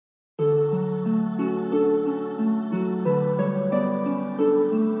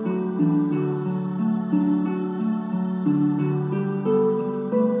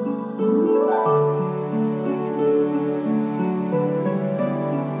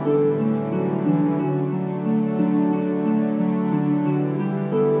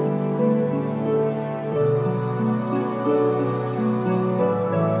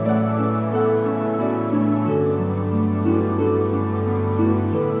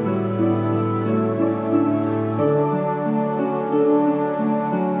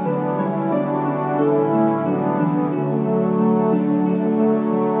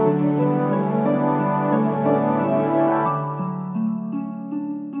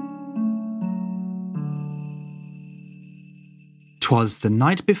'Twas the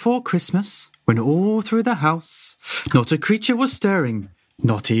night before Christmas, when all through the house not a creature was stirring,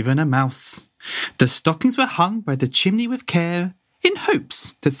 not even a mouse. The stockings were hung by the chimney with care, in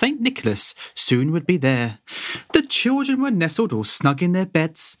hopes that St. Nicholas soon would be there. The children were nestled all snug in their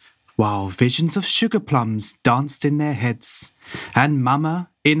beds, while visions of sugar plums danced in their heads. And Mamma,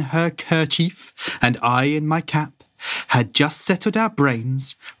 in her kerchief, and I in my cap, had just settled our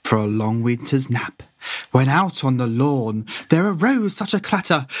brains for a long winter's nap. When out on the lawn there arose such a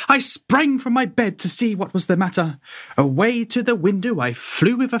clatter, I sprang from my bed to see what was the matter. Away to the window I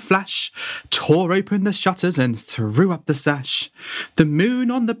flew with a flash, tore open the shutters and threw up the sash. The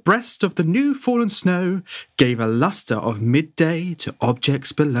moon on the breast of the new fallen snow gave a lustre of midday to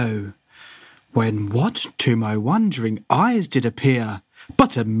objects below. When what to my wondering eyes did appear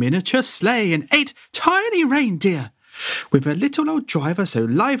but a miniature sleigh and 8 tiny reindeer, with a little old driver so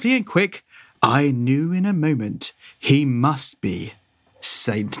lively and quick, I knew in a moment he must be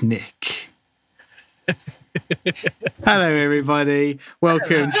Saint Nick. Hello, everybody.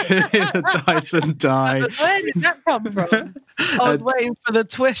 Welcome to Dice and Die. Where did that come from? I was waiting for the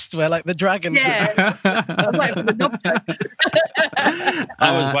twist where, like, the dragon. Yeah. I was waiting for the knob joke.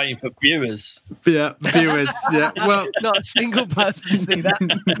 I was waiting for viewers. Yeah, viewers. Yeah, well, Not a single person to see that.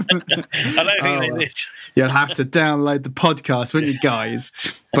 I don't think they did. you'll have to download the podcast, won't you, guys?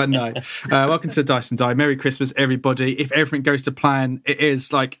 But no. Welcome to Dice and Die. Merry Christmas, everybody. If everything goes to plan, it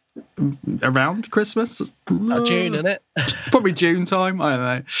is like around Christmas. June, isn't it? Probably June time.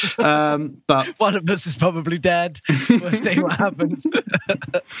 I don't know. But One of us is probably dead. We'll see what happens.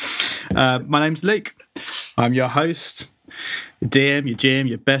 my name's Luke. I'm your host, your DM, your Jim,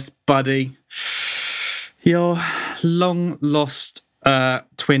 your best buddy, your long lost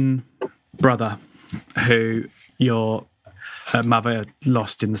twin brother who your mother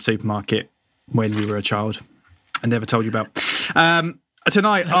lost in the supermarket when you were a child and never told you about.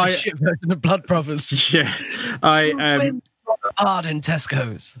 Tonight, I Shit version of Blood Brothers. yeah, I am Hard in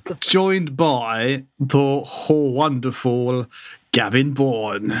Tesco's. joined by the wonderful Gavin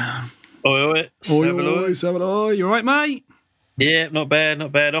Bourne. Oi, oi. You all right, mate? Yeah, not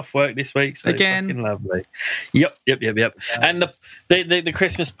bad. Off work this week. So Again. fucking lovely. Yep. And the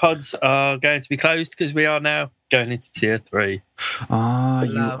Christmas pods are going to be closed because we are now going into tier 3. Ah,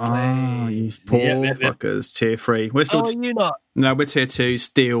 you Lovely. are, you poor Yep. fuckers. Tier 3. We're still Oh, are you not? no, we're tier 2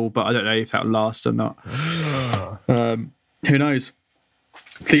 still, but I don't know if that'll last or not. Who knows?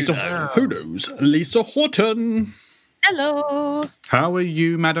 Who knows? Lisa Horton. Hello. How are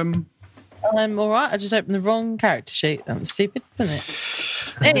you, madam? I'm all right. I just opened the wrong character sheet. That was stupid, wasn't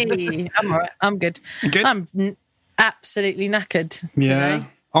it? Hey, I'm all right. I'm good. Good? I'm absolutely knackered today. Yeah.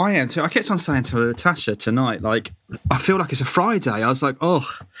 I am too. I kept on saying to Natasha tonight, like, I feel like it's a Friday. I was like, oh,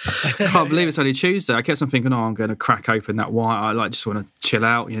 I can't believe it's only Tuesday. I kept on thinking, I'm going to crack open that wine. I like just want to chill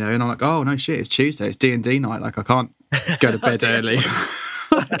out, And I'm like, oh no, shit, it's Tuesday. It's D&D night. Like, I can't go to bed early.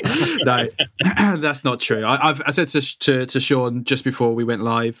 No, that's not true. I said to Sean just before we went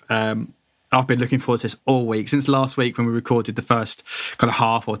live. I've been looking forward to this all week since last week when we recorded the first kind of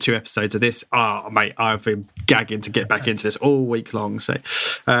half or 2 episodes of this. Oh, mate, I've been gagging to get back into this all week long. So,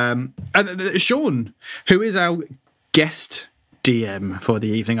 and Sean, who is our guest DM for the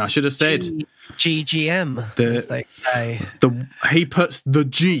evening, I should have said GGM, as they say. He puts the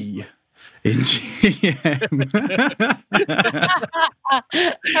G in GM.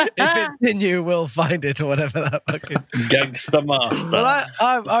 If it's in you, we'll find it, or whatever that fucking... Gangster master. Well,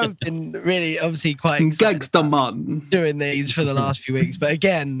 I've been really, obviously, quite excited Gangster man. doing these for the last few weeks. But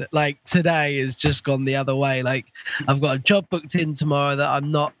again, like, today has just gone the other way. Like, I've got a job booked in tomorrow that I'm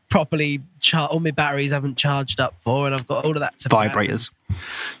not properly all my batteries haven't charged up for, and I've got all of that to Vibrators.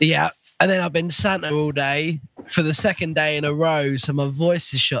 Yeah. And then I've been Santa all day for the second day in a row, so my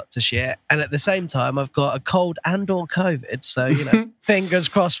voice is shot to shit. And at the same time, I've got a cold and or COVID, so, fingers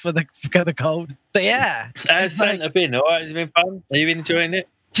crossed for the cold. But yeah. How's Santa been? All right, has it been fun? Are you enjoying it?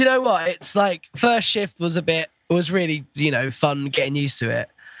 Do you know what? It's like first shift was really, fun getting used to it.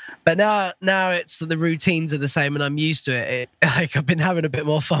 But now it's the routines are the same and I'm used to it. Like I've been having a bit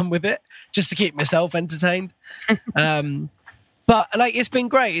more fun with it just to keep myself entertained. But like it's been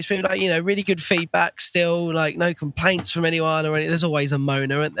great. It's been like, really good feedback still, like no complaints from anyone or anything. There's always a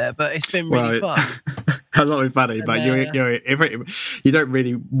moaner, isn't there? But it's been really fun. A lot of funny, but you don't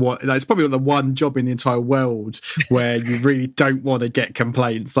really want. Like, it's probably the one job in the entire world where you really don't want to get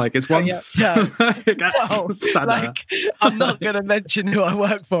complaints. Like it's one. I'm not going to mention who I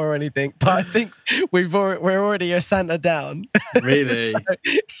work for or anything, but I think we're already a Santa down. Really? So,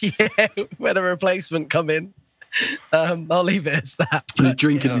 yeah, when a replacement come in, I'll leave it as that. You're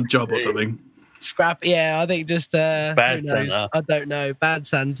drinking a job or something. Scrap. Yeah, I think just Bad who knows? Santa. I don't know. Bad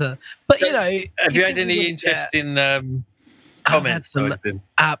Santa. But So, you know, have you had any interesting comments? I've had some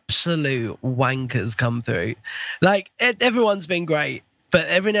absolute wankers come through. Like everyone's been great, but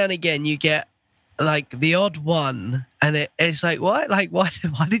every now and again you get like the odd one, and it's like, what? Like, why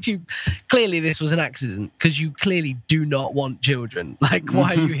did you? Clearly, this was an accident because you clearly do not want children. Like,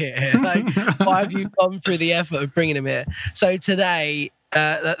 why are you here? Like, why have you gone through the effort of bringing them here? So today,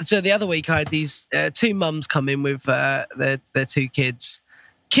 so the other week, I had these two mums come in with their two kids.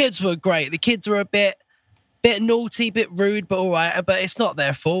 Kids were great. The kids were a bit naughty, bit rude, but all right. But it's not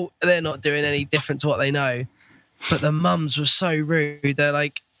their fault. They're not doing any different to what they know. But the mums were so rude. They're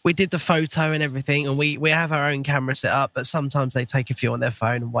like, we did the photo and everything, and we have our own camera set up, but sometimes they take a few on their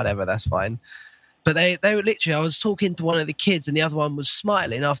phone and whatever, that's fine. But they were literally, I was talking to one of the kids and the other one was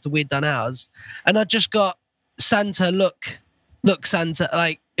smiling after we'd done ours. And I just got, Santa, look, Santa,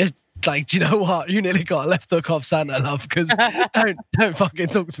 like, do you know what? You nearly got a left hook off Santa, love, because don't fucking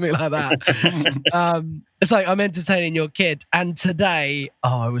talk to me like that. It's like, I'm entertaining your kid. And today,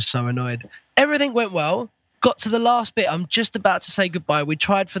 I was so annoyed. Everything went well. Got to the last bit. I'm just about to say goodbye. We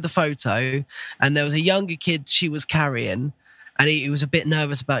tried for the photo, and there was a younger kid she was carrying, and he was a bit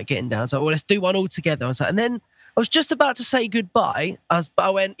nervous about getting down. So, well, let's do one all together. I was like, and then I was just about to say goodbye. But I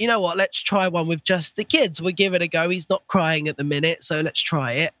went, you know what? Let's try one with just the kids. We'll give it a go. He's not crying at the minute, so let's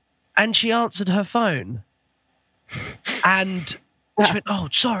try it. And she answered her phone, and she went, "Oh,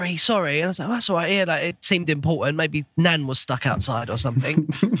 sorry." And I was like, "Oh, that's all right." Yeah, like it seemed important. Maybe Nan was stuck outside or something.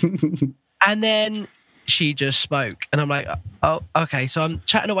 And then she just spoke, and I'm like, oh, okay. So I'm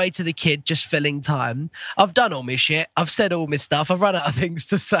chatting away to the kid, just filling time. I've done all my shit. I've said all my stuff. I've run out of things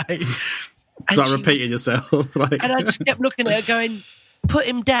to say. Start repeating yourself. Like... And I just kept looking at her going, put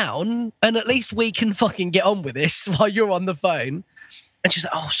him down, and at least we can fucking get on with this while you're on the phone. And she's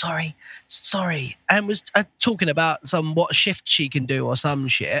like, oh, sorry. And was talking about what shift she can do or some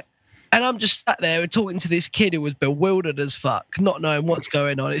shit. And I'm just sat there and talking to this kid who was bewildered as fuck, not knowing what's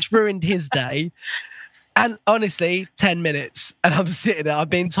going on. It's ruined his day. And honestly, 10 minutes, and I'm sitting there. I've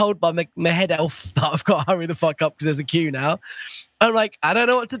been told by my head elf that I've got to hurry the fuck up because there's a queue now. I'm like, I don't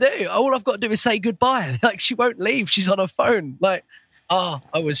know what to do. All I've got to do is say goodbye. Like, she won't leave. She's on her phone. Like, I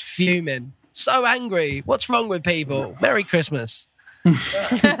was fuming. So angry. What's wrong with people? Merry Christmas. I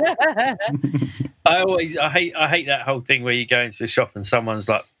hate that whole thing where you go into a shop and someone's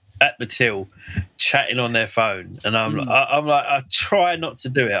like at the till chatting on their phone, and I'm like, I try not to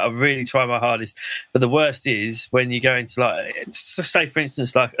do it. I really try my hardest, but the worst is when you go into like, say for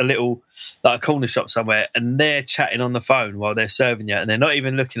instance, like a corner shop somewhere, and they're chatting on the phone while they're serving you, and they're not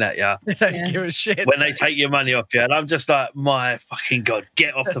even looking at you. They don't give a shit when they take your money off you, and I'm just like, my fucking God,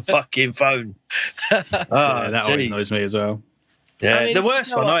 get off the fucking phone. That always annoys me as well. Yeah, I mean, the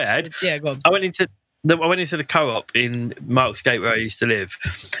worst one I had. Yeah, go on. I went into the co-op in Marks Gate where I used to live,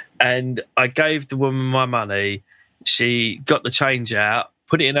 and I gave the woman my money. She got the change out,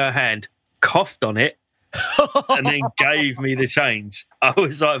 put it in her hand, coughed on it, and then gave me the change. I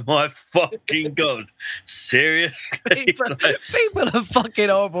was like, my fucking God, seriously? People are fucking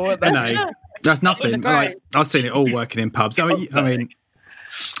horrible, aren't they? No, that's nothing. Like, I've seen it all working in pubs. I mean,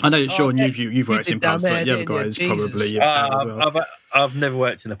 I know that Sean, you've worked in pubs, but the other guys probably have as well. I've never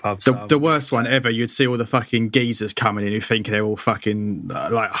worked in a pub. The worst one ever, you'd see all the fucking geezers coming in who think they're all fucking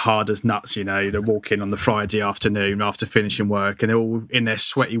like hard as nuts, you know. They're walking on the Friday afternoon after finishing work, and they're all in their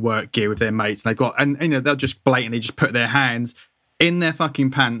sweaty work gear with their mates, and you know, they'll just blatantly just put their hands in their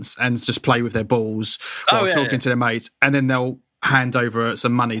fucking pants and just play with their balls while talking to their mates, and then they'll hand over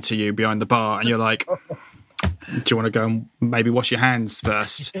some money to you behind the bar, and you're like, do you want to go and maybe wash your hands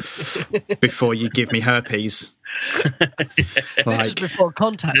first before you give me herpes? Like, before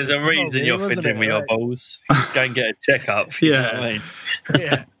contact. There's a reason you're fiddling with your balls. Go and get a checkup. You know what I mean?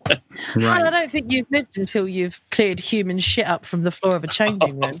 Yeah. Right. I don't think you've lived until you've cleared human shit up from the floor of a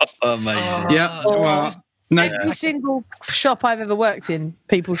changing room. Amazing. Yeah. Well, no, every single shop I've ever worked in,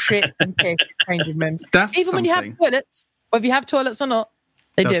 people shit and piss in changing rooms. That's even when you have toilets, or if you have toilets or not,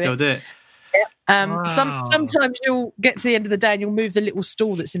 they'll still do it. Sometimes you'll get to the end of the day and you'll move the little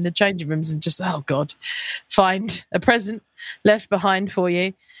stool that's in the changing rooms and just, oh God, find a present left behind for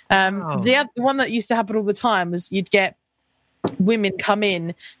you. The other one that used to happen all the time was you'd get women come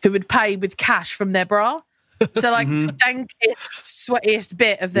in who would pay with cash from their bra. So like the dankest, sweatiest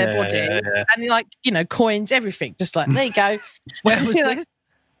bit of their body. And like, you know, coins, everything. Just like, there you go. Where was this?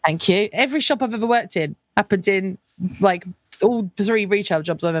 Thank you. Every shop I've ever worked in happened in like all 3 retail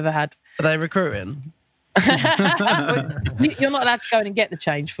jobs I've ever had. Are they recruiting? You're not allowed to go in and get the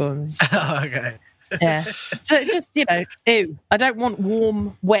change for them. Okay. Yeah. So just, you know, ew. I don't want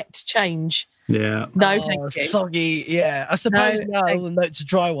warm, wet change Yeah. No, thank you. Soggy, yeah. I suppose No, now all the notes are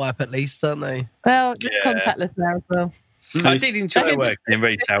dry wipe at least, aren't they? Well, it's contactless now as well. I did enjoy working in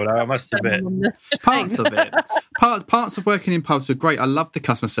retail, though, I must admit. Parts of it. Parts of working in pubs were great. I love the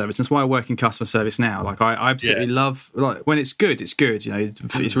customer service. That's why I work in customer service now. Like I absolutely love, like, when it's good, it's good. You know,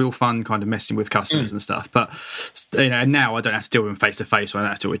 it's real fun kind of messing with customers and stuff. But you know, now I don't have to deal with them face to face, or I don't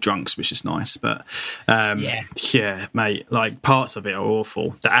have to deal with drunks, which is nice. But yeah, mate, like parts of it are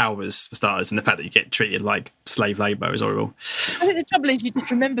awful. The hours for starters, and the fact that you get treated like slave labour is horrible. I think the trouble is you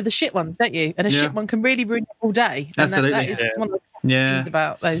just remember the shit ones, don't you? And a shit one can really ruin it all day. And Absolutely. that is one of the things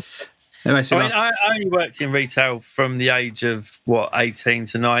about those. I only worked in retail from the age of 18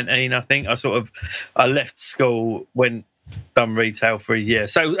 to 19. I think I left school, done retail for a year.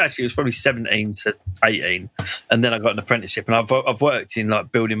 So actually, it was probably 17 to 18, and then I got an apprenticeship. And I've worked in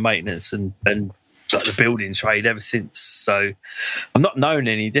like building maintenance and like the building trade ever since. So I'm not known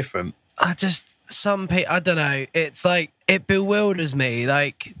any different. Some people, I don't know. It's like it bewilders me.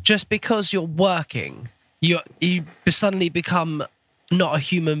 Like just because you're working, you suddenly become not a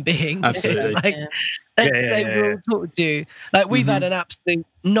human being. Absolutely. It's like they will talk to you. Like we've had an absolute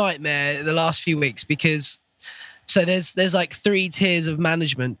nightmare the last few weeks because there's like 3 tiers of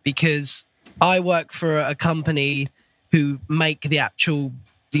management, because I work for a company who make the actual,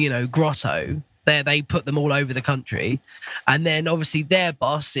 grotto. They put them all over the country, and then obviously their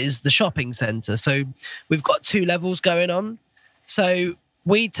boss is the shopping centre. So we've got 2 levels going on. So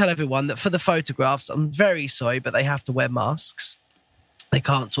we tell everyone that for the photographs, I'm very sorry, but they have to wear masks. They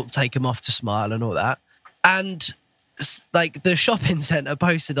can't sort of take them off to smile and all that. And like the shopping centre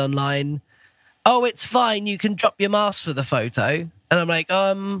posted online, "Oh, it's fine, you can drop your mask for the photo." And I'm like,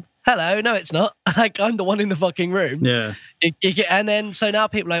 hello, no, it's not. Like, I'm the one in the fucking room. Yeah. And then, so now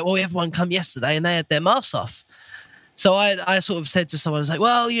people are like, well, everyone come yesterday and they had their masks off. So I sort of said to someone, I was like,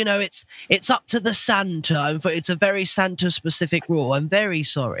 well, it's up to the Santa. It's a very Santa-specific rule. I'm very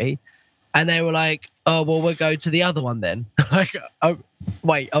sorry. And they were like, oh, well, we'll go to the other one then. Like, oh,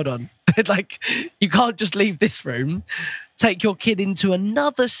 wait, hold on. Like, you can't just leave this room, take your kid into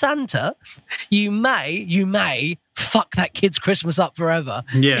another Santa. You may fuck that kid's Christmas up forever.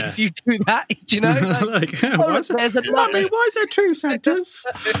 Yeah. If you do that, like, why is there 2 Santas?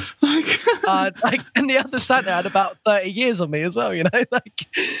 And the other Santa had about 30 years on me as well, like.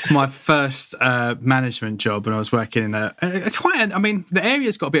 My first management job when I was working in the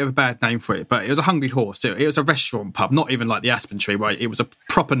area's got a bit of a bad name for it, but it was a Hungry Horse. It was a restaurant pub, not even like the Aspen Tree, right? It was a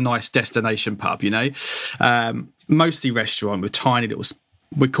proper nice destination pub, mostly restaurant with tiny little.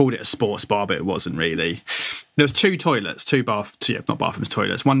 We called it a sports bar, but it wasn't really. There was 2 toilets, 2 not bathrooms,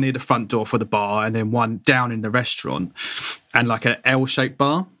 toilets. One near the front door for the bar, and then one down in the restaurant, and like an L-shaped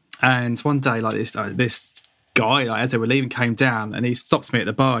bar. And one day, like this guy, like, as they were leaving, came down and he stops me at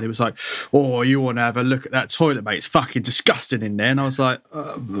the bar and he was like, "Oh, you want to have a look at that toilet, mate? It's fucking disgusting in there." And I was like,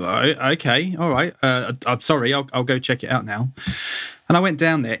 right, "Okay, all right. I'm sorry. I'll go check it out now." And I went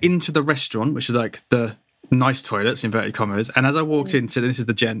down there into the restaurant, which is like the nice toilets, inverted commas, and as I walked into, this is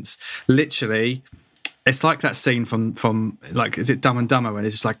the gents, literally, it's like that scene from like, is it Dumb and Dumber, when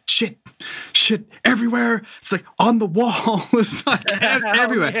it's just like shit everywhere, it's like on the wall. It's like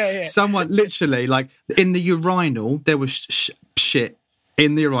everywhere. Yeah. Someone literally, like, in the urinal, there was shit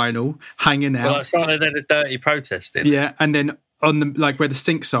in the urinal hanging out. Well, like someone had a dirty protest in. Yeah, and then on the, like, where the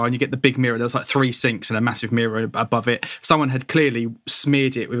sinks are and you get the big mirror, there was like 3 sinks and a massive mirror above it. Someone had clearly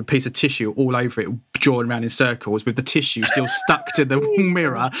smeared it with a piece of tissue all over it, drawing around in circles, with the tissue still stuck to the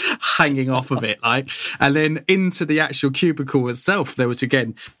mirror, hanging off of it, like. And then into the actual cubicle itself, there was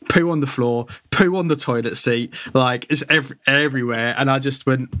again poo on the floor, poo on the toilet seat, like, it's everywhere. And I just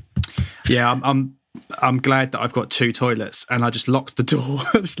went, yeah, I'm glad that I've got 2 toilets, and I just locked the door,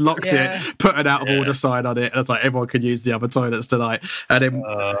 just locked it, put an out of order sign on it, and it's like, everyone could use the other toilets tonight. And then,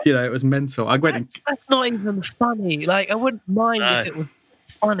 it was mental. That's not even funny. Like, I wouldn't mind if it was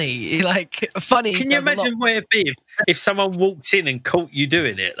funny. Like, funny. Can you imagine where it'd be if someone walked in and caught you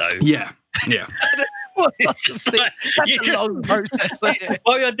doing it, though? Yeah. That's a long process.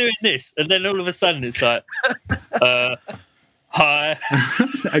 While you're doing this, and then all of a sudden it's like, hi.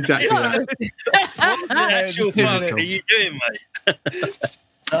 Exactly. What the actual fuck are you doing, mate?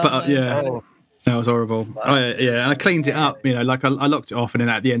 But That was horrible. Yeah, and I cleaned it up. You know, like I locked it off, and then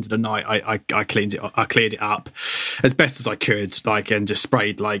at the end of the night, I cleaned it. I cleared it up as best as I could, like, and just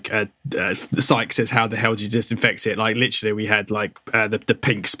sprayed like the psych says, how the hell did you disinfect it? Like literally, we had like the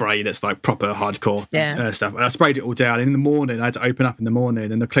pink spray that's like proper hardcore stuff. And I sprayed it all down. And in the morning, I had to open up in the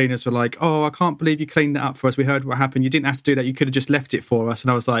morning, and the cleaners were like, "Oh, I can't believe you cleaned that up for us. We heard what happened. You didn't have to do that. You could have just left it for us."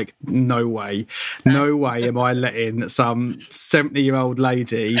 And I was like, "No way am I letting some 70-year-old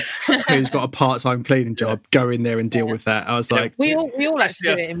lady who's got a part-time cleaning job go in there and deal with that." I was like, we all had to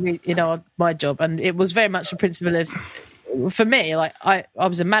do it in my job, and it was very much a principle of, for me, like I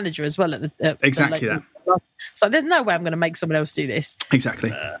was a manager as well at exactly that. So there's no way I'm going to make someone else do this.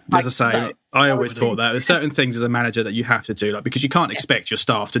 Exactly. As I say, I always thought that there's certain things as a manager that you have to do, like, because you can't expect your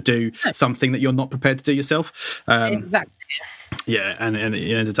staff to do something that you're not prepared to do yourself. Exactly. Yeah, and at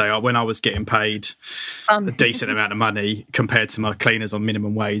the end of the day, when I was getting paid a decent amount of money compared to my cleaners on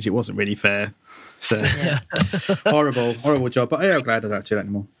minimum wage, it wasn't really fair. So horrible job. But I'm glad I don't do that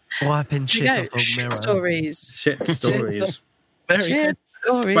anymore. Wiping shit off a mirror. Shit stories. Very Shit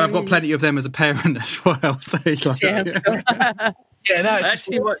stories. But I've got plenty of them as a parent as well. So no, I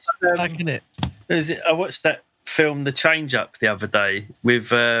actually watched. it. I watched that film, The Change Up, the other day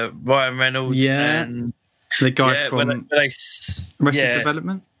with Ryan Reynolds. Yeah, and the guy from Arrested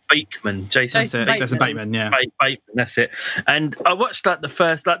Development. Jason Bateman. Yeah, Bateman. That's it. And I watched like the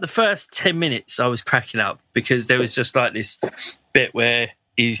first 10 minutes. I was cracking up because there was just like this bit where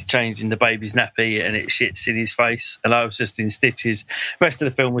he's changing the baby's nappy and it shits in his face, and I was just in stitches. The rest of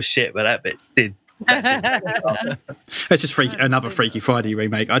the film was shit, but that bit did. It's just another Freaky Friday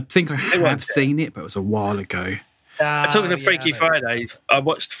remake. I think I have seen it, but it was a while ago. Talking of Freaky Friday, I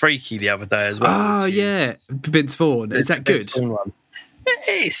watched Freaky the other day as well. Oh yeah, Vince Vaughn. Is that good?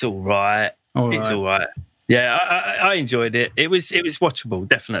 It's all right. It's all right. Yeah, I enjoyed it. It was watchable,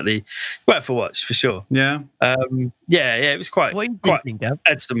 definitely worth a watch for sure. Yeah, it was quite. What are you drinking, Gab?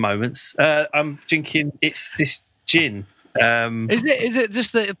 Had some moments. I'm drinking. It's this gin. Is it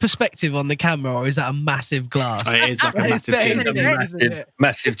just the perspective on the camera, or is that a massive glass? It is like a massive gin.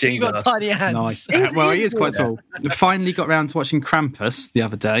 Massive gin You've got glass. tiny hands. Nice. Well, he is quite small. Finally got round to watching Krampus the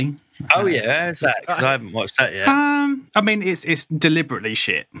other day. Oh yeah, how's that? Because I haven't watched that yet. I mean, it's deliberately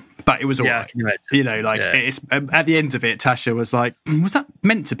shit, but it was all right. I can imagine. You know, like it's at the end of it, Tasha was like, "Was that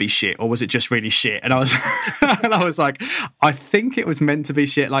meant to be shit, or was it just really shit?" And I was like, "I think it was meant to be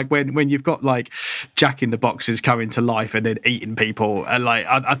shit." Like when you've got like Jack in the Boxes coming to life and then eating people, and like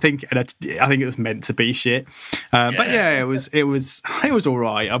I think it was meant to be shit. But yeah, it was all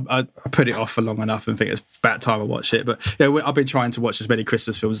right. I put it off for long enough and think it's about time I watch it. But yeah, I've been trying to watch as many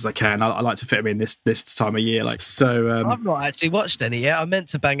Christmas films as I can. I like to fit them in this time of year, like so. I've not actually watched any yet. I meant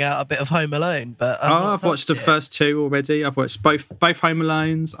to bang out a bit of Home Alone, but I've watched the first two already. I've watched both Home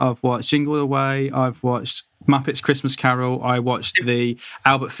Alones. I've watched Jingle All the Way. I've watched Muppets Christmas Carol. I watched the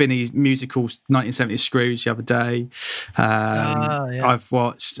Albert Finney musical 1970s Scrooge the other day. I've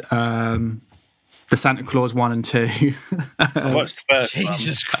watched the Santa Claus 1 and 2. I watched the first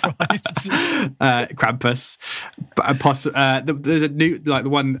Jesus one. Christ. Krampus. But there's a new, like the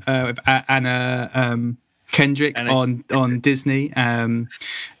one with Anna Kendrick on Disney.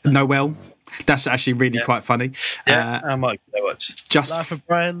 Noel. That's actually really quite funny. Yeah, I might go watch. Life of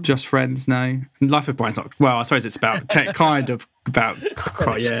Brian. Just Friends, no. Life of Brian's not. Well, I suppose it's about kind of about.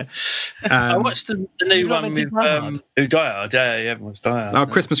 Yeah. I watched the new one with Who Die Hard. Yeah, you haven't watched Die Hard.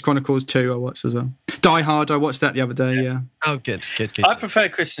 Christmas Chronicles 2 I watched as well. Die Hard, I watched that the other day. Yeah. Oh, good. I prefer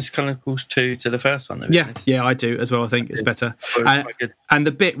Christmas Chronicles 2 to the first one. Yeah, I do as well. I think it's better. And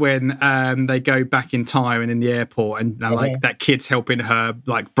the bit when they go back in time and in the airport, and like that kid's helping her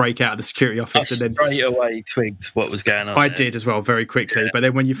like break out of the security office, and then straight away twigged what was going on. I did as well, very quickly. But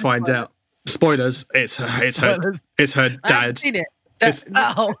then when you find out, spoilers, it's her dad. Seen it. It's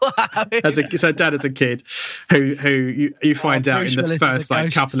her dad as a kid, who you find out in the first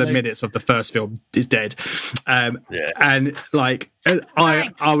like couple of minutes of the first film is dead, and like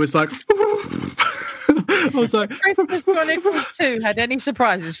I was like. I was like, Christmas Chronicles 2 had any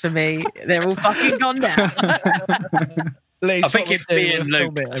surprises for me? They're all fucking gone now. I think if me and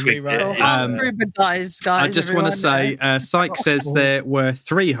Luke Ruben dies, guys. I just want to say, Syke says there were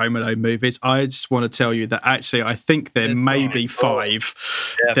 3 Home Alone movies. I just want to tell you that actually I think there may be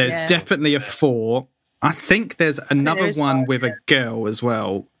 5. Yeah. There's definitely a 4. I think there's another one with a girl as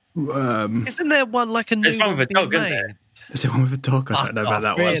well. Isn't there one like a new one? There's one with a dog, isn't there? Is there one with a dog? I don't know about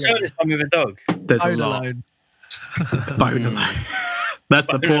that one. There's one with a dog. There's a lot. Alone. Bone Alone. That's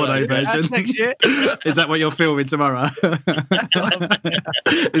the porno version. That's next year. Is that what you're filming tomorrow?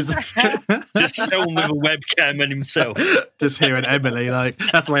 Just film with a webcam and himself. Just hearing Emily, like,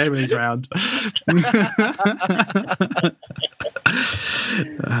 that's why Emily's round.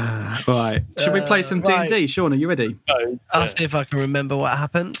 Right. Should we play some D&D? Sean, are you ready? I'll see if I can remember what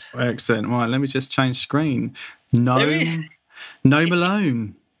happened. Excellent. Right, let me just change screen. Gnome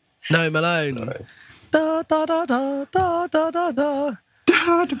alone. Gnome alone. Da, da, da, da, da, da, da, da.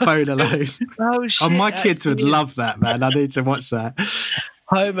 Bone alone. Oh, shit. Oh, my kids would love that, man. I need to watch that.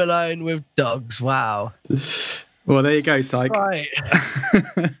 Home Alone with dogs. Wow. Well, there you go, Psych. Right.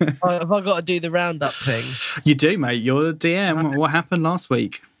 Have I got to do the roundup thing? You do, mate. You're the DM. What happened last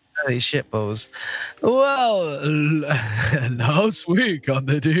week? Holy shitballs. Well, last week on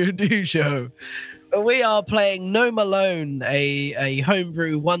the D&D show, we are playing Gnome Alone, a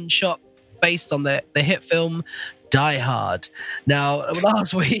homebrew one-shot based on the hit film Die Hard. Now,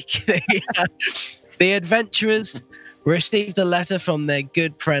 last week, the adventurers received a letter from their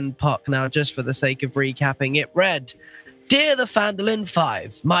good friend Pock. Now, just for the sake of recapping, it read, "Dear the Fandolin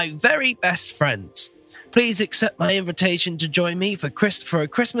 5, my very best friends, please accept my invitation to join me for a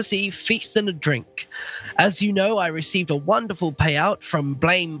Christmas Eve feast and a drink. As you know, I received a wonderful payout from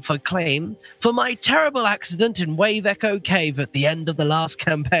Blame for Claim for my terrible accident in Wave Echo Cave at the end of the last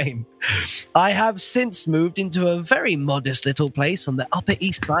campaign. I have since moved into a very modest little place on the Upper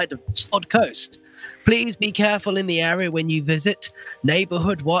East Side of the Sword Coast. Please be careful in the area when you visit.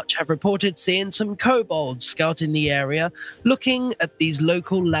 Neighborhood Watch have reported seeing some kobolds scouting the area, looking at these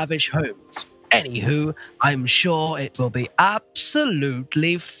local lavish homes. Anywho, I'm sure it will be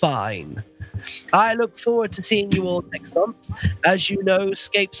absolutely fine. I look forward to seeing you all next month. As you know,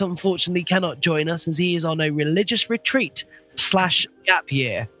 Scapes unfortunately cannot join us as he is on a religious retreat / gap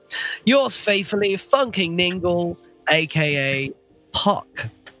year. Yours faithfully, Funking Ningle, a.k.a. Pock."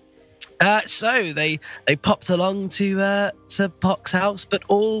 So they popped along to Pock's house, but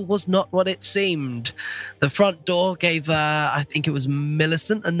all was not what it seemed. The front door gave, I think it was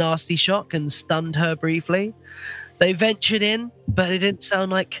Millicent, a nasty shock and stunned her briefly. They ventured in, but it didn't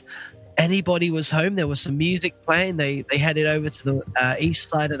sound like anybody was home. There was some music playing. They headed over to the east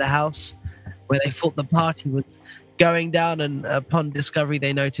side of the house where they thought the party was going down, and upon discovery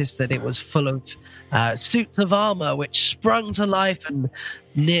they noticed that it was full of suits of armor which sprung to life and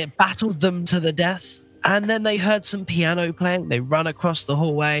battled them to the death. And then they heard some piano playing. They run across the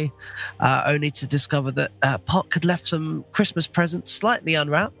hallway only to discover that Pock had left some Christmas presents slightly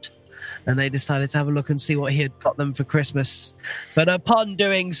unwrapped, and they decided to have a look and see what he had got them for Christmas. But upon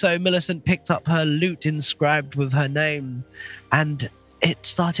doing so, Millicent picked up her lute inscribed with her name, and it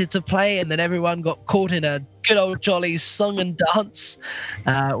started to play, and then everyone got caught in a good old jolly song and dance,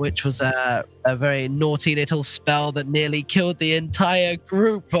 which was a very naughty little spell that nearly killed the entire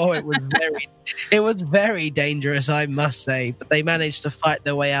group. Oh, it was very dangerous, I must say. But they managed to fight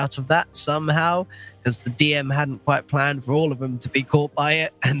their way out of that somehow, because the DM hadn't quite planned for all of them to be caught by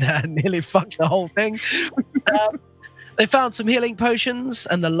it, and nearly fucked the whole thing. They found some healing potions,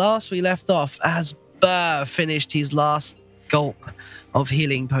 and the last we left off, as Burr finished his last gulp of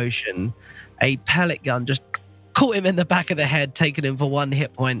healing potion, a pellet gun just caught him in the back of the head, taking him for 1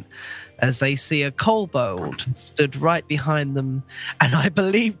 hit point, as they see a kobold stood right behind them, and I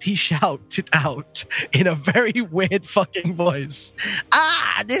believed he shouted out in a very weird fucking voice,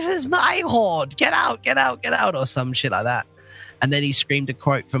 "Ah, this is my horde, get out, get out, get out," or some shit like that. And then he screamed a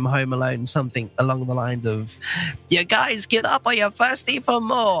quote from Home Alone, something along the lines of, "You guys get up, or you're thirsty for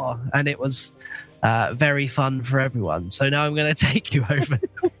more." And it was very fun for everyone. So now I'm going to take you over.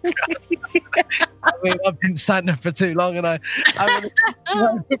 I mean, I've been standing for too long, and I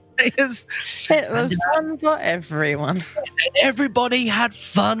it was fun for everyone. And everybody had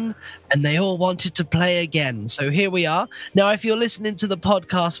fun, and they all wanted to play again. So here we are. Now, if you're listening to the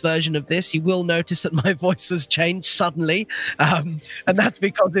podcast version of this, you will notice that my voice has changed suddenly. And that's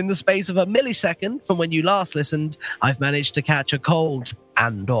because in the space of a millisecond from when you last listened, I've managed to catch a cold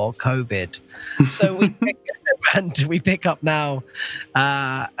and/or COVID. So we pick up now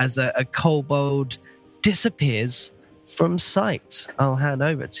as a kobold disappears from sight. I'll hand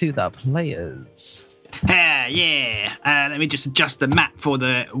over to the players. Yeah. Let me just adjust the map for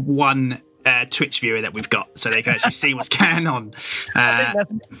the one Twitch viewer that we've got, so they can actually see what's going on.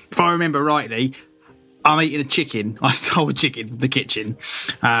 If I remember rightly, I'm eating a chicken. I stole a chicken from the kitchen.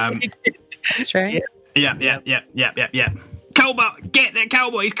 That's true. Yeah. Cowboy, get the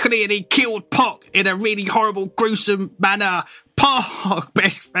cowboy. He's clearly killed Pock in a really horrible, gruesome manner. Pock,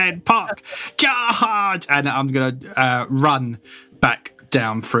 best friend, Pock, charge! And I'm going to run back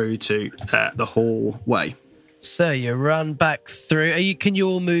down through to the hallway. So you run back through. Can you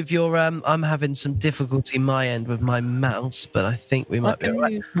all move your? I'm having some difficulty my end with my mouse, but I think we might be all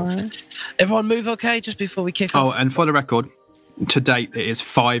right. Everyone move okay just before we kick off. Oh, and for the record, to date it is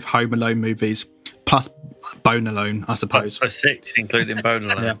 5 Home Alone movies plus Bone Alone, I suppose. For 6, including Bone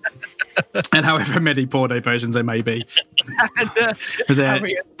Alone. And however many porno versions there may be.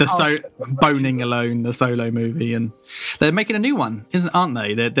 Boning Alone, the solo movie, and they're making a new one, aren't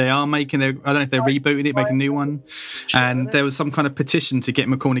they? They are making. I don't know if they're rebooting it, making a new one. And there was some kind of petition to get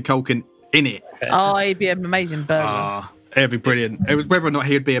Macaulay Culkin in it. Oh, he'd be an amazing burglar. It'd be brilliant. It was whether or not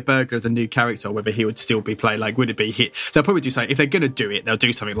he would be a burglar as a new character, or whether he would still be played. Like, would it be hit? They'll probably do something. If they're going to do it, they'll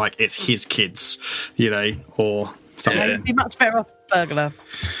do something like it's his kids, or something. Yeah, he'd be much better off burglar.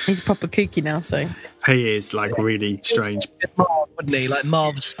 He's proper kooky now, so he is like really strange. Marv, wouldn't he? Like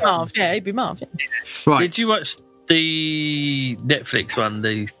Marv's. Marv, yeah, he'd be Marv. Yeah. Right. Did you watch the Netflix one,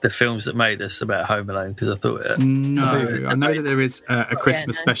 the films that made us about Home Alone? Because I thought no, I know that there is a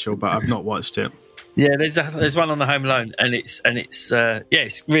Christmas special, but I've not watched it. Yeah, there's one on the Home Alone, and it's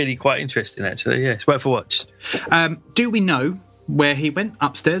it's really quite interesting actually. Yeah, it's worth a watch. Do we know where he went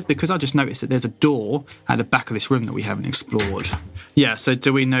upstairs? Because I just noticed that there's a door at the back of this room that we haven't explored. Yeah, so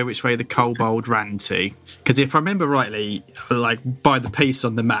do we know which way the kobold ran to? Because if I remember rightly, like by the piece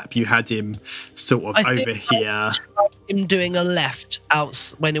on the map, you had him sort of over here. Him doing a left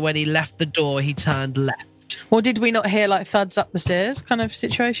out when he left the door, he turned left. Or did we not hear like thuds up the stairs kind of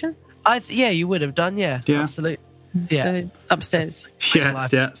situation? You would have done, yeah. Absolutely. Yeah. So upstairs.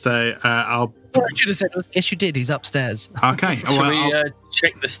 Yeah. So I'll. I should have said, yes, you did. He's upstairs. Okay. Shall we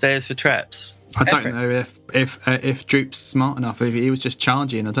check the stairs for traps? I don't know if Droop's smart enough. If he was just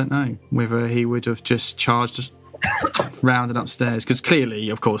charging, I don't know whether he would have just charged round and upstairs. Because clearly,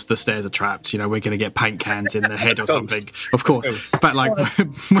 of course, the stairs are trapped. You know, we're going to get paint cans in the head or something. Of course. But like,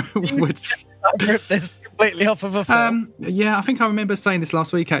 completely off of a film. Yeah, I think I remember saying this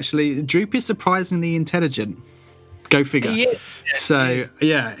last week. Actually, Droop is surprisingly intelligent. Go figure. He is. So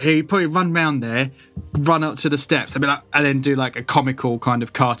yeah, he'd probably run round there, run up to the steps, and then do like a comical kind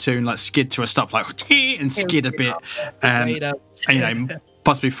of cartoon, like skid to a stop, like and skid a bit, and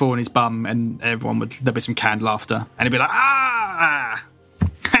possibly fall on his bum, and there'd be some canned laughter, and he'd be like,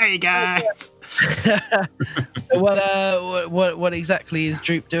 hey guys. So what exactly is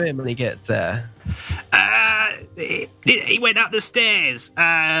Droop doing when he gets there? He went up the stairs.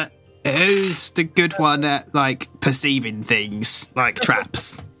 Who's the good one at like perceiving things like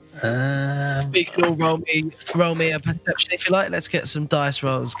traps? Speaking, roll me a perception if you like. Let's get some dice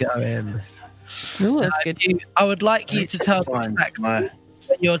rolls going. Oh, that's good. I would like you to tell me exactly when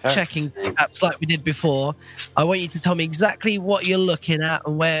you're checking traps like we did before. I want you to tell me exactly what you're looking at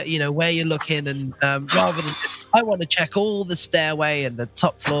and where you're looking, and rather than I want to check all the stairway and the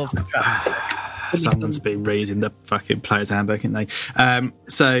top floor for traps. Someone's been reading the fucking player's handbook, haven't they?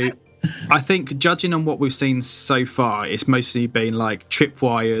 So I think judging on what we've seen so far, it's mostly been like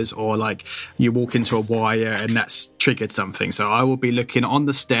tripwires or like you walk into a wire and that's triggered something. So I will be looking on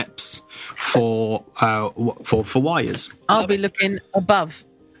the steps for wires. I'll be looking above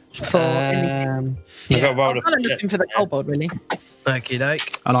for anything. I'm kind of looking for the kobold, really. Okie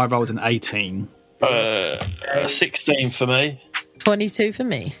doke. And I rolled an 18. 16 for me. 22 for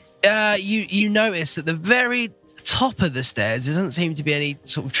me. You notice at the very top of the stairs there doesn't seem to be any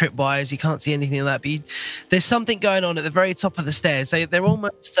sort of tripwires. You can't see anything like that, but there's something going on at the very top of the stairs. They're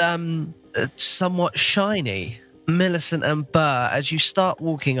almost somewhat shiny. Millicent and Burr, as you start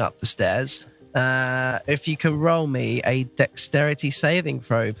walking up the stairs, if you can roll me a dexterity saving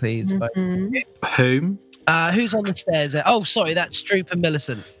throw, please. Whom? Who's on the stairs there? Oh, sorry, that's Droop and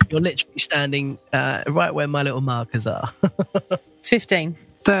Millicent. You're literally standing right where my little markers are. 15.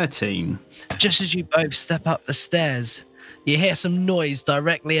 13. Just as you both step up the stairs, you hear some noise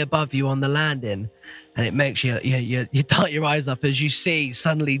directly above you on the landing, and it makes you dart your eyes up as you see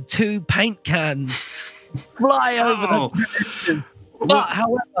suddenly 2 paint cans fly over the. But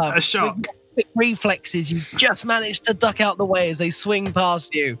however, a shock. With quick reflexes, you just manage to duck out the way as they swing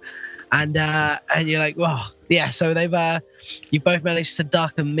past you, and you're like, "Whoa, yeah!" So you both managed to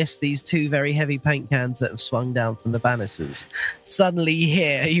duck and miss these 2 very heavy paint cans that have swung down from the banisters. Suddenly,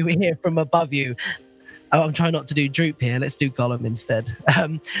 you hear from above you. Oh, I'm trying not to do Droop here. Let's do Gollum instead.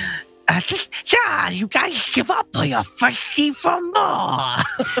 Yeah, you guys give up or you're thirsty for more.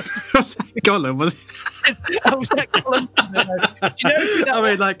 Was that Gollum? Was that Gollum? Do you know who that I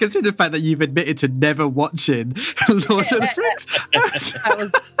mean, like, consider the fact that you've admitted to never watching Lord of the Rings. That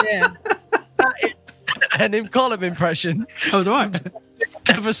was, yeah. That is an Gollum impression. I was all right.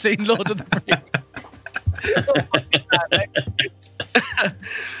 Never seen Lord of the Rings.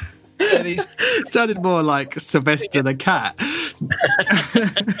 So these Sounded more like Sylvester the cat,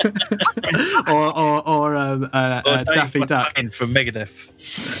 or Daffy Duck from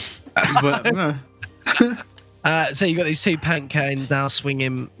Megadeth. But no. so you've got these two pancanes now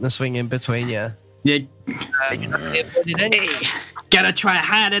swinging between you. Yeah, Hey. gotta try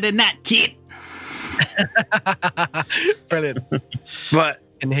harder than that, kid. Brilliant. Right.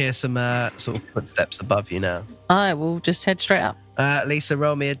 You can hear some sort of footsteps above you now. I will just head straight up. Lisa,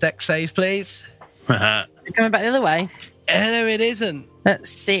 roll me a deck save, please. Uh-huh. Coming back the other way. No, it isn't.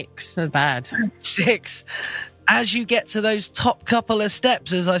 That's 6. That's bad. 6. As you get to those top couple of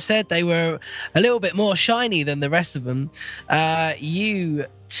steps, as I said, they were a little bit more shiny than the rest of them. You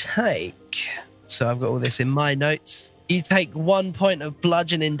take... So I've got all this in my notes. You take 1 point of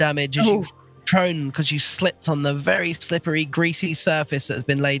bludgeoning damage as you prone because you slipped on the very slippery, greasy surface that has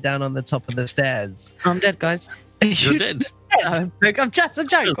been laid down on the top of the stairs. I'm dead, guys. You're dead. No, I'm just a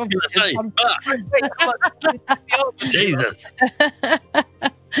joke. I was gonna say, Jesus.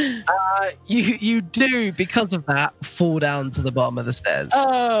 You do, because of that, fall down to the bottom of the stairs.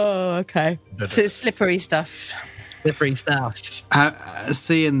 Oh, okay. So it's slippery stuff. Slippery stuff.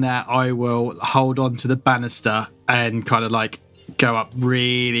 Seeing that, I will hold on to the banister and kind of like go up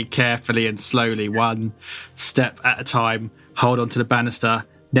really carefully and slowly, one step at a time. Hold on to the banister,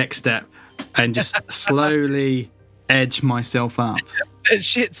 next step, and just slowly edge myself up.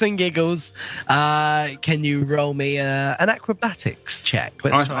 Shits and giggles. Can you roll me an acrobatics check?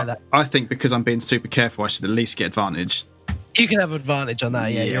 Let's try that. I think because I'm being super careful, I should at least get advantage. You can have advantage on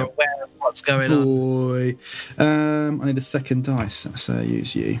that. Yeah. You're aware of what's going on. Boy, I need a second dice, so I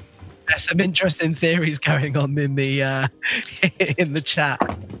use you. There's some interesting theories going on in the in the chat.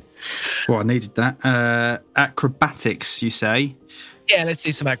 Well, I needed that. Acrobatics, you say? Yeah, let's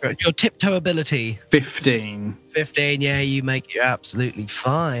do some acrobatics. Your tiptoe ability. 15. 15. Yeah, you make it absolutely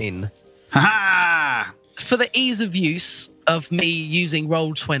fine. Ha-ha! For the ease of use of me using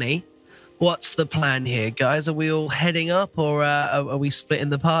Roll20, what's the plan here, guys? Are we all heading up, or are we splitting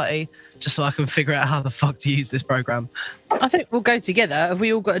the party? Just so I can figure out how the fuck to use this program. I think we'll go together. Have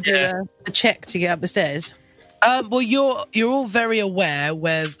we all got to do a check to get up the stairs? Well, you're all very aware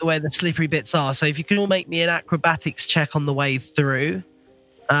where the slippery bits are. So if you can all make me an acrobatics check on the way through,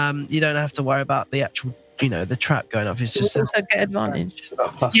 you don't have to worry about the actual, the trap going off. It's just we'll also get advantage.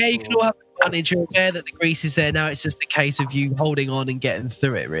 Yeah, you can all have advantage. You're aware that the grease is there now. It's just a case of you holding on and getting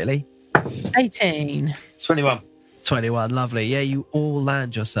through it, really. 18. 21. 21, lovely. Yeah, you all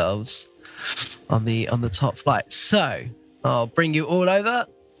land yourselves on the top flight. So I'll bring you all over.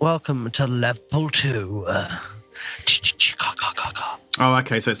 Welcome to level 2. Oh,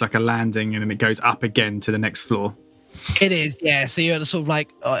 okay. So it's like a landing, and then it goes up again to the next floor. It is, yeah. So you're at a sort of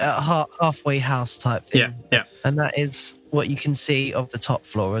like a halfway house type thing. Yeah. And that is what you can see of the top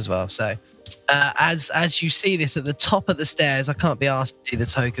floor as well. So as you see this at the top of the stairs, I can't be asked to do the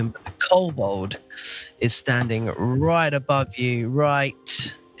token, but the kobold is standing right above you,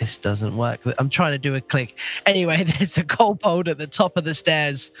 right. This doesn't work. I'm trying to do a click. Anyway, there's a kobold at the top of the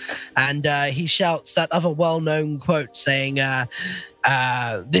stairs, and he shouts that other well-known quote saying,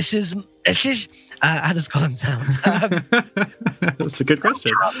 this is how does Gollum sound? That's a good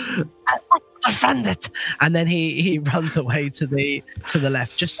question. Defend it. And then he runs away to the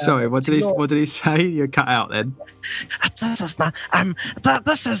left. Sorry, what did he say? You're cut out then. This is not,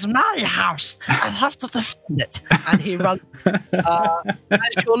 this is my house. I have to defend it. And he runs.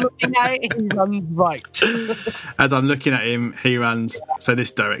 As you're looking at it, he runs right. As I'm looking at him, he runs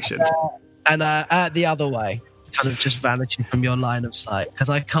this direction. And the other way, kind of just vanishing from your line of sight, because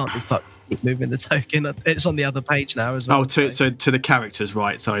I can't be fucked keep moving the token. It's on the other page now as well. Oh, to the characters,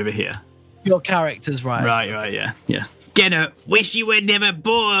 right? So over here. Your character's right. Right, yeah. Get up. Wish you were never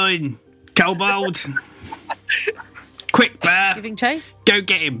born, kobold. Quick, Burr. Giving chase? Go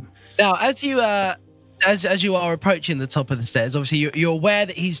get him. Now, as you as you are approaching the top of the stairs, obviously you're aware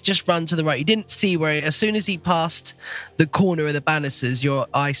that he's just run to the right. You didn't see where, as soon as he passed the corner of the banisters, your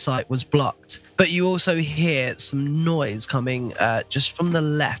eyesight was blocked. But you also hear some noise coming just from the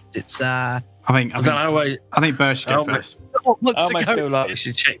left. It's I think Burr should go first. I almost feel like we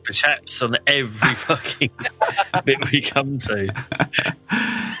should check for chaps on every fucking bit we come to.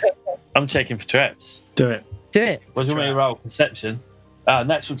 I'm checking for traps. Do it. What do you want me to roll? Perception?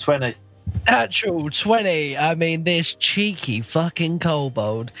 Natural 20. Natural 20. I mean, this cheeky fucking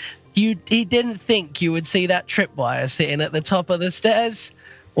kobold. He didn't think you would see that tripwire sitting at the top of the stairs.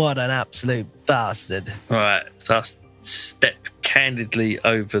 What an absolute bastard. Right, so I step candidly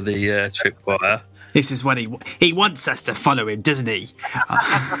over the tripwire. This is what he wants us to follow him, doesn't he?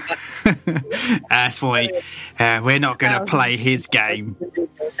 That's why we're not going to play his game.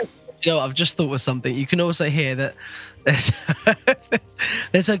 You know, I've just thought of something. You can also hear that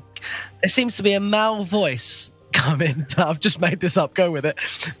there seems to be a male voice coming. I've just made this up. Go with it.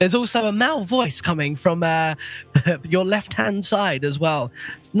 There's also a male voice coming from your left-hand side as well.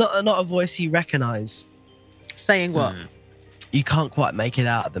 Not a voice you recognise. Saying what? You can't quite make it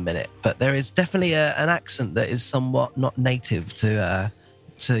out at the minute, but there is definitely an accent that is somewhat not native to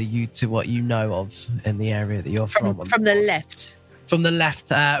what you know of in the area that you're from. From the left. From the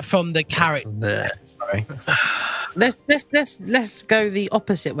left, from the character. Sorry. Let's go the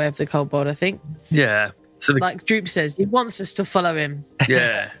opposite way of the kobold, I think. Yeah. So like Droop says, he wants us to follow him.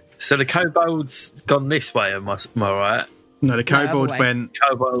 Yeah. So the kobold's gone this way, am I right? No, the kobold went.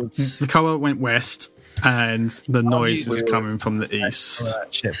 Kobolds. The kobold went west, and the noise is coming from the east.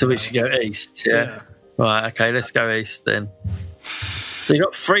 So we should go east. Yeah. Right. Okay. Let's go east then. So you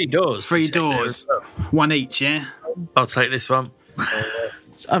got 3 doors. 3 doors, one each. Yeah. I'll take this one.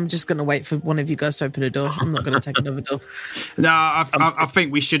 I'm just going to wait for one of you guys to open a door. I'm not going to take another door. No, I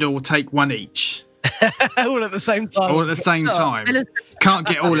think we should all take one each. All at the same time. All at the same time. Can't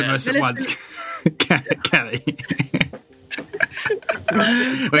get all of us at once. Kelly.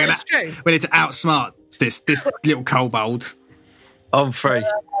 That's true. We need to outsmart this little kobold. I'm free.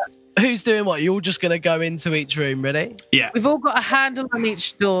 Who's doing what? You're all just going to go into each room, ready? Yeah. We've all got a handle on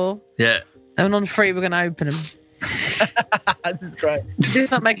each door. Yeah. And on 3, we're going to open them. Great. This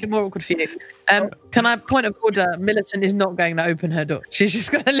not make it more awkward for you. Can I point of order? Millicent is not going to open her door. She's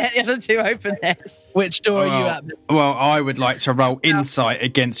just going to let the other 2 open theirs. Which door are you at? Well, I would like to roll insight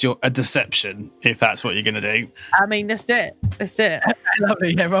against a deception, if that's what you're going to do. I mean, let's do it.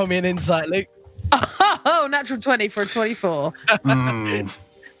 Lovely. Yeah, roll me an insight, Luke. Oh, natural 20 for a 24.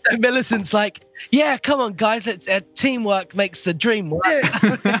 So Millicent's like, yeah, come on, guys. Let's teamwork makes the dream work.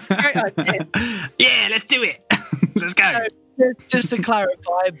 Great idea. Yeah, let's do it. Let's go. So, just to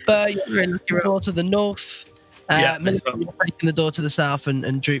clarify, Burr, you're in the door to the north. Millicent, you're taking the door to the south,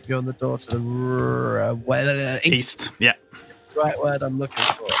 and Droop, you're on the door to the east. Yeah. Right word I'm looking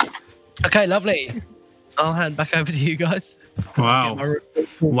for. Okay, lovely. I'll hand back over to you guys. Wow.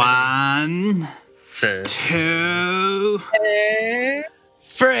 1, 2,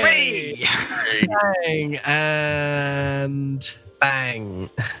 3. Bang and bang.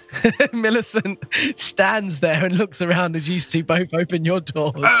 Millicent stands there and looks around as you two both open your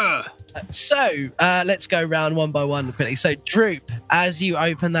doors. So let's go round one by one quickly. So Droop, as you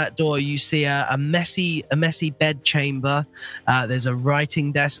open that door, you see a messy bed chamber. There's a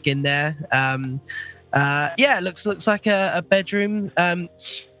writing desk in there. Looks like a bedroom.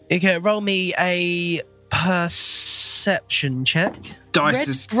 You can roll me a perception check. Dice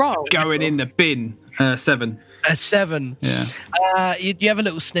is going in the bin. 7. A 7. Yeah. You have a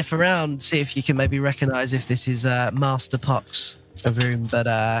little sniff around, see if you can maybe recognise if this is Master Puck's room, but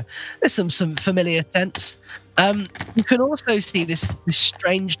there's some familiar scents. You can also see this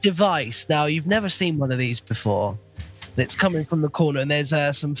strange device. Now, you've never seen one of these before. It's coming from the corner, and there's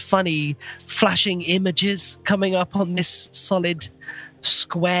some funny flashing images coming up on this solid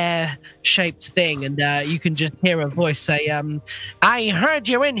square-shaped thing, and you can just hear a voice say, I heard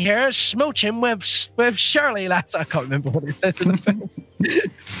you in here smooching with Shirley last... I can't remember what it says in the film.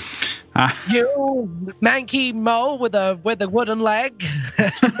 You manky mo with a wooden leg.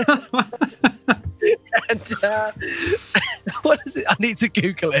 And what is it? I need to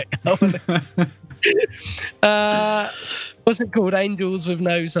Google it. What's it called? Angels with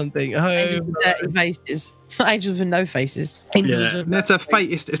no something. Angels with dirty faces. It's not angels with no faces. Angels with it's a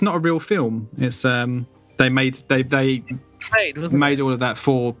fake. It's not a real film. It's they made all of that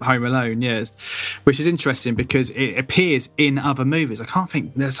for Home Alone. Yes, which is interesting because it appears in other movies. I can't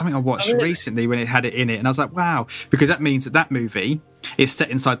think. There's something I watched recently when it had it in it, and I was like, wow, because that means that movie is set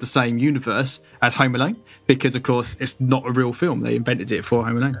inside the same universe as Home Alone, because of course it's not a real film. They invented it for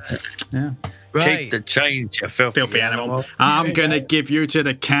Home Alone. Yeah. Right. Keep the change, you filthy animal. I'm going to give you to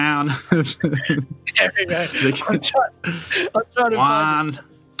the count. There we go. I'm trying to 1,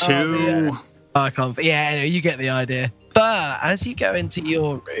 2. I can't. Yeah, anyway, you get the idea. But as you go into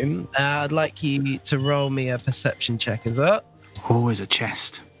your room, I'd like you to roll me a perception check as well. Always a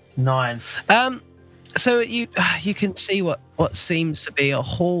chest. 9. So you can see what seems to be a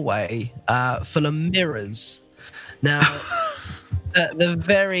hallway full of mirrors. Now, at the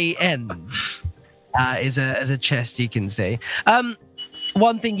very end is a chest you can see.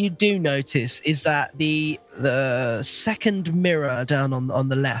 One thing you do notice is that the second mirror down on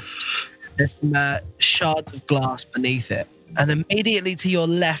the left, there's some shards of glass beneath it, and immediately to your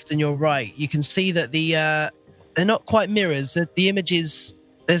left and your right, you can see that they're not quite mirrors. The images,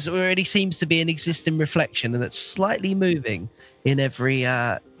 there's already seems to be an existing reflection, and it's slightly moving in every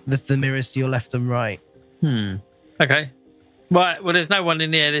the mirrors to your left and right. Okay. Right. Well, there's no one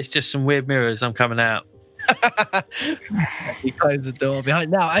in here. There's just some weird mirrors. I'm coming out. You close the door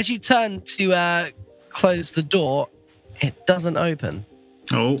behind. Now, as you turn to close the door, it doesn't open.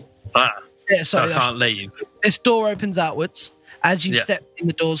 Oh. Yeah, So I can't leave. This door opens outwards. As you step in,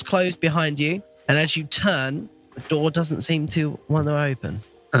 the door's closed behind you. And as you turn, the door doesn't seem to want to open.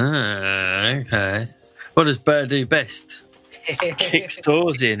 Okay. What does Burr do best? Kicks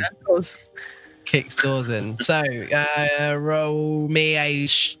doors in. Kicks doors in. So, roll me a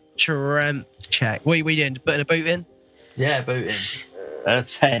strength check. What are we doing? Putting a boot in? Yeah, boot in.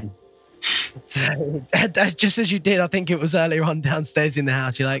 10. Just as you did, I think it was earlier on downstairs in the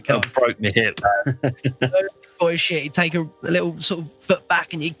house. You're like, oh, broke my hip. Boy, shit. You take a little sort of foot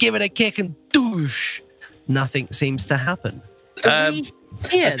back and you give it a kick and doosh. Nothing seems to happen. Yeah,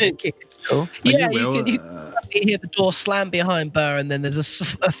 the kick. Yeah, you can hear the door slam behind Burr, and then there's a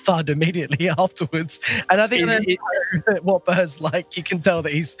thud immediately afterwards. And I think what Burr's like, you can tell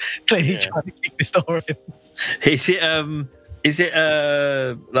that he's clearly trying to kick this door in. Is it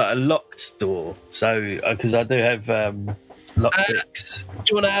like a locked door? So, because I do have lockpicks. Do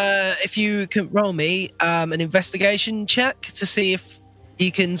you want to, if you can roll me an investigation check to see if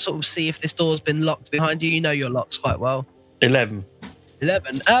you can sort of see if this door's been locked behind you? You know your locks quite well. 11. You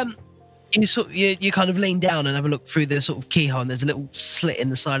kind of lean down and have a look through the sort of keyhole, and there's a little slit in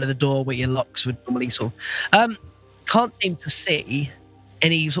the side of the door where your locks would normally sort of. Can't seem to see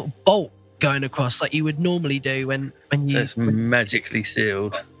any sort of bolt going across like you would normally do when you. So it's magically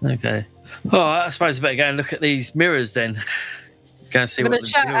sealed. Okay. All right, I suppose I better go and look at these mirrors then. Go and see what the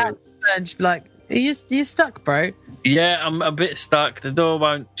shout deal out is. and just be like, are you stuck, bro? Yeah, I'm a bit stuck. The door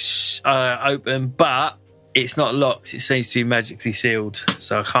won't open, but it's not locked. It seems to be magically sealed,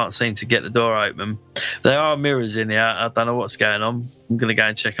 so I can't seem to get the door open. There are mirrors in here. I don't know what's going on. I'm going to go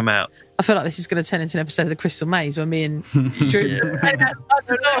and check them out. I feel like this is going to turn into an episode of The Crystal Maze where me and Drew try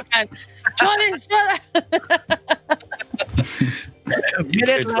this, try that.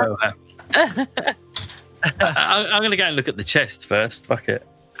 I'm going to go and look at the chest first. Fuck it.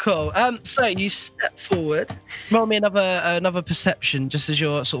 Cool. So you step forward. Roll me another perception, just as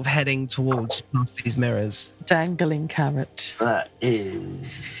you're sort of heading towards past these mirrors. Dangling carrot. That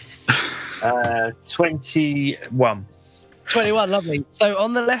is 21. 21, lovely. So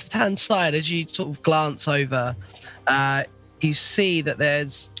on the left-hand side, as you sort of glance over, you see that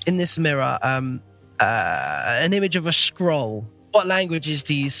there's, in this mirror, an image of a scroll. What languages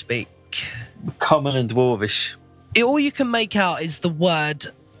do you speak? Common and Dwarvish. All you can make out is the word,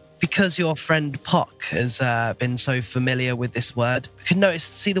 because your friend Pock has been so familiar with this word. You can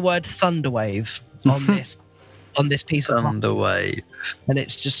see the word Thunderwave on this piece of Thunderwave. And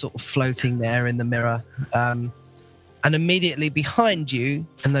it's just sort of floating there in the mirror. And immediately behind you,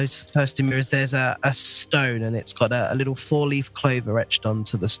 in those first two mirrors, there's a stone, and it's got a little 4-leaf clover etched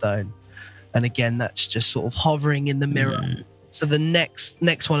onto the stone. And again, that's just sort of hovering in the mirror. So the next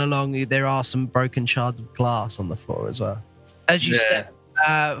one along, there are some broken shards of glass on the floor as well. As you step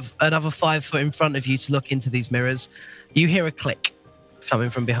another 5 foot in front of you to look into these mirrors, you hear a click coming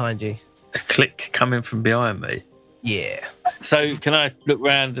from behind you. A click coming from behind me? Yeah. So can I look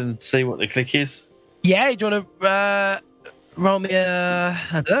round and see what the click is? Yeah, do you want to roll me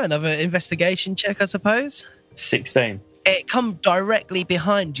another investigation check, I suppose? 16. It comes directly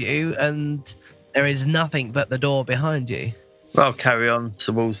behind you, and there is nothing but the door behind you. Well, I'll carry on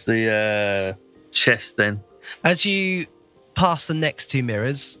towards the chest then. As you pass the next two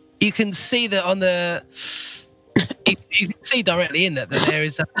mirrors, you can see that on the... you can see directly in it that there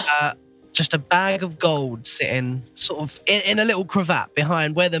is just a bag of gold sitting sort of in a little cravat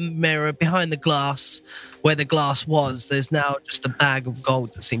behind where the mirror, behind the glass, where the glass was. There's now just a bag of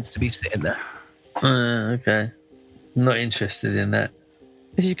gold that seems to be sitting there. Okay. I'm not interested in that.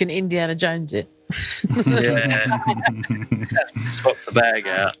 As you can Indiana Jones it. Yeah. Swap the bag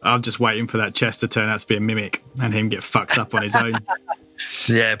out. I'm just waiting for that chest to turn out to be a mimic and him get fucked up on his own.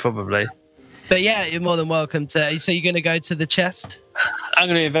 Yeah, probably. But yeah, you're more than welcome to. So you're going to go to the chest? I'm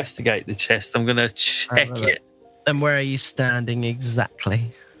going to investigate the chest. I'm going to check it. And where are you standing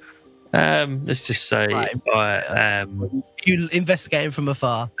exactly? Let's just say I am. You investigating from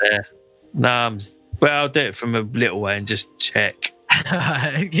afar? Yeah. No, I'll do it from a little way and just check.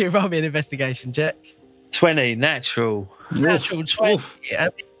 You roll me an investigation check. 20, natural. Natural 20. Yeah,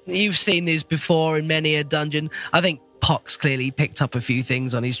 you've seen these before in many a dungeon. I think Pox clearly picked up a few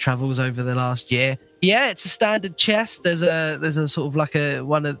things on his travels over the last year. Yeah, it's a standard chest. There's a sort of like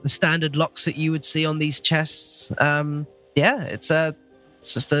one of the standard locks that you would see on these chests. It's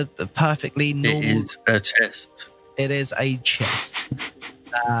just a perfectly normal. It is a chest. It is a chest.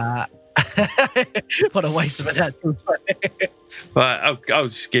 What a waste of a natural 20. Right, I'll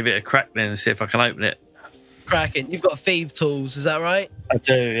just give it a crack then and see if I can open it. Cracking. You've got thief tools, is that right? I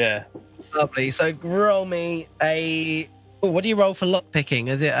do, yeah. Lovely. So roll me a... Oh, what do you roll for lockpicking?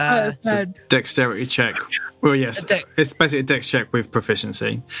 Is it... It's a dexterity check. Well, yes, it's basically a dex check with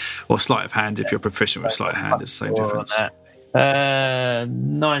proficiency, or sleight of hand if you're proficient with sleight of hand. It's the same difference.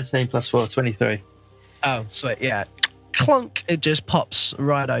 19 plus 4, 23. Oh, sweet, yeah. Clunk, it just pops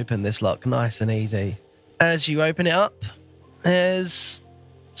right open, this lock, nice and easy. As you open it up, there's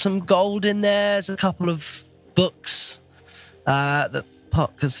some gold in there. There's a couple of books that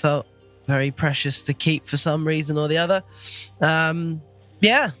Puck has felt very precious to keep for some reason or the other.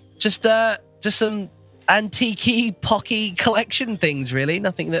 Just some antique-y, pocky collection things, really.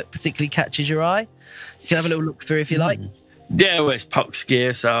 Nothing that particularly catches your eye. You can have a little look through if you like. Yeah, well, it's Puck's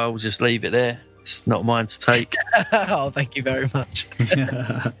gear, so I'll just leave it there. It's not mine to take. Oh, thank you very much.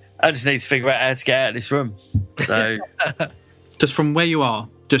 I just need to figure out how to get out of this room. So, just from where you are,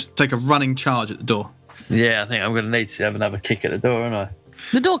 just take a running charge at the door. Yeah, I think I'm going to need to have another kick at the door, aren't I?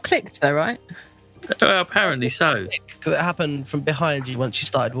 The door clicked, though, right? Well, apparently so. That happened from behind you once you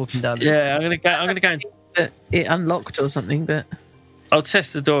started walking down. Yeah, I'm going to go. And it unlocked or something, but I'll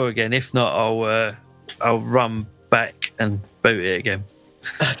test the door again. If not, I'll run back and boot it again.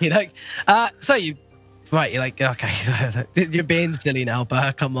 You're like, you're like, okay, you're being silly now,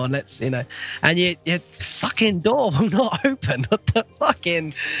 but come on, and your fucking door will not open. What the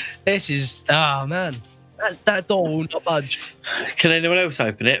fucking, this is, oh man, that door will not budge. Can anyone else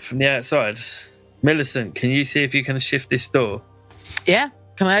open it from the outside? Millicent, can you see if you can shift this door? yeah.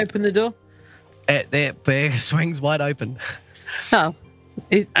 Can I open the door? It swings wide open. Oh,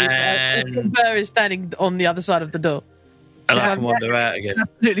 And- Burr is standing on the other side of the door. And I can wander out again.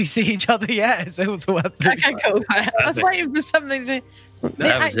 Absolutely see each other, yeah. So it's all absolutely Okay, cool. I was waiting for something to.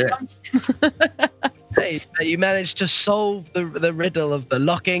 That was it. Hey, you managed to solve the riddle of the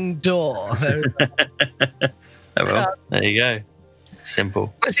locking door. Oh, well, there you go.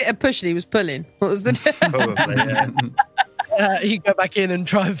 Simple. Was it a push that he was pulling? What was the? Probably, yeah. You can go back in and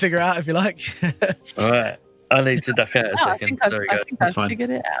try and figure out if you like. All right. I need to duck out a I second. think Sorry, I guys. think That's I fine. figured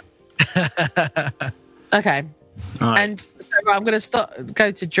it out. Okay, All right. and so I'm going to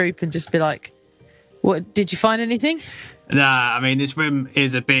go to Droop and just be like, "What? Did you find anything?" Nah, I mean, this room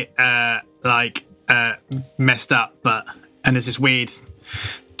is a bit messed up, and there's this weird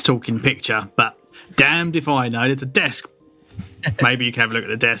talking picture, but damned if I know. There's a desk. Maybe you can have a look at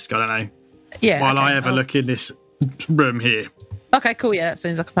the desk. I don't know. Yeah. While okay. I have a look in this room here. Okay, cool. Yeah, that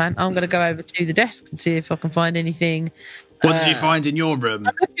sounds like a plan. I'm going to go over to the desk and see if I can find anything. What did you find in your room?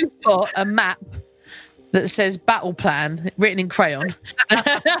 I'm looking for a map that says battle plan written in crayon. You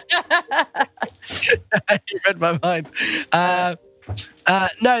read my mind.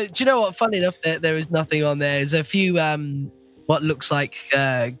 No, do you know what? Funny enough, there is nothing on there. There's a few what looks like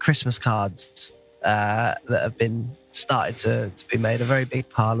Christmas cards that have been started to be made. A very big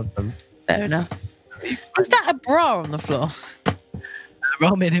pile of them. Fair enough. Is that a bra on the floor?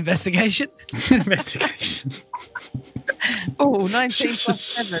 Roll me an investigation. Investigation. Oh, 19 plus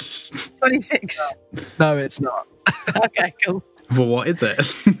 7. 26. No, it's not. Okay, cool. Well, what is it?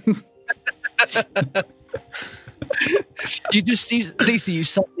 You just Lisa, you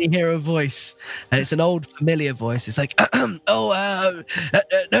suddenly hear a voice, and it's an old familiar voice. It's like, no,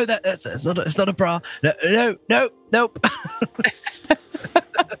 it's not a bra. No, nope.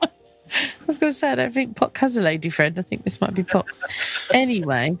 I was going to say, I don't think Pock has a lady friend. I think this might be Pock's.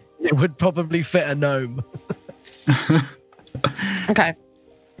 Anyway. It would probably fit a gnome. Okay.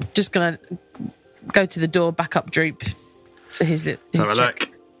 Just going to go to the door, back up Droop for his Let's have a check.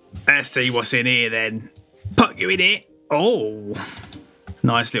 look. Let's see what's in here then. Put you in it. Oh,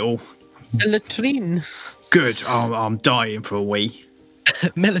 nice little. A latrine. Good. Oh, I'm dying for a wee.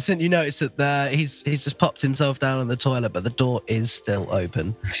 Millicent, you notice that he's just popped himself down on the toilet, but the door is still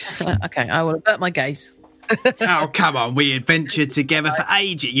open. Okay, I will avert my gaze. Oh, come on. We adventured together for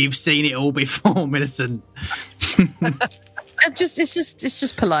ages. You've seen it all before, Millicent. It's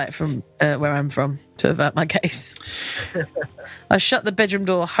just polite from where I'm from to avert my gaze. I shut the bedroom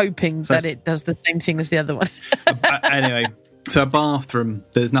door, hoping that it does the same thing as the other one. Anyway, so a bathroom.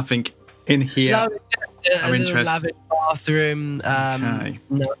 There's nothing in here. No, I'm interested. Lavish bathroom. Okay.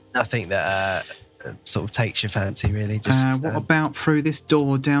 Nothing that sort of takes your fancy, really. Just What about through this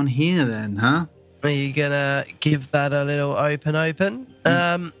door down here then, huh? Are you gonna give that a little open?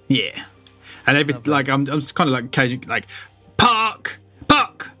 Yeah. And I'm just kind of like occasionally like, Puck!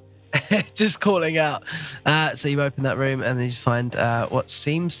 Just calling out. So you open that room and then you find what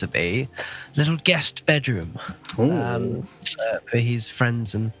seems to be a little guest bedroom. Ooh. for his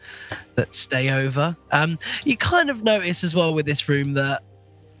friends and that stay over. You kind of notice as well with this room that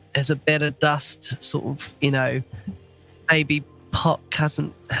there's a bit of dust, sort of, maybe Pock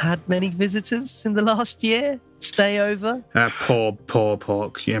hasn't had many visitors in the last year stay over. Poor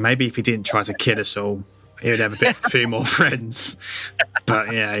Pock. Maybe if he didn't try to kill us all, he would have a few more friends. But,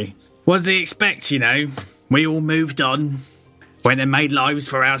 what does he expect, We all moved on, went and made lives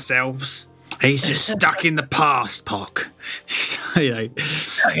for ourselves. He's just stuck in the past, Pock.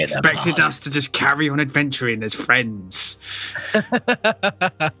 Expected us to just carry on adventuring as friends.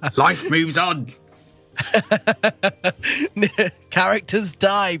 Life moves on. Characters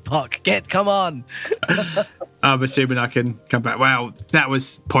die, Pock. Come on. I'm assuming I can come back. Wow, that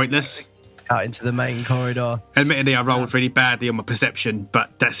was pointless. Out into the main corridor. Admittedly, I rolled really badly on my perception,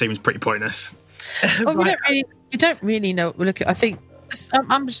 but that seems pretty pointless. Well, we don't really know. Look, I think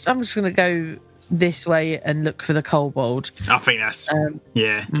I'm just going to go this way and look for the kobold. I think that's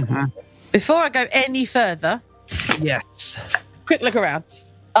yeah. Mm-hmm. Before I go any further, yes. Quick look around,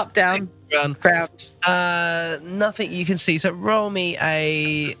 up, down, ground. Nothing you can see. So roll me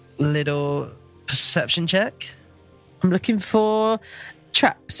a little perception check. I'm looking for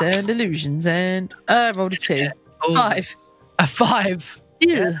traps and illusions, and I rolled a 2. 5. A 5.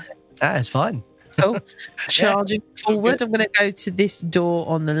 Yeah, that is fine. Cool. Charging forward. I'm going to go to this door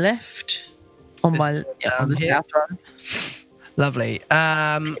on the left. On the south one. Lovely.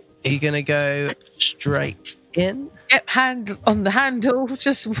 Are you going to go straight in? Yep, hand on the handle.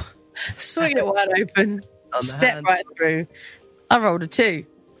 Just swing it wide open. Step right through. I rolled a 2.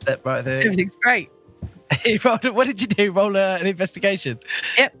 Step right through. Everything's great. What did you do? Roll an investigation?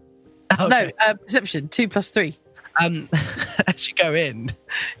 Yep. Okay. No, perception. 2 + 3. As you go in,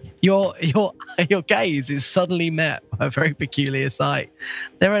 your gaze is suddenly met by a very peculiar sight.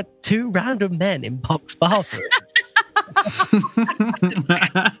 There are 2 random men in Pock's bathroom.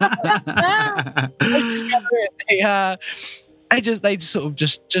 They just sort of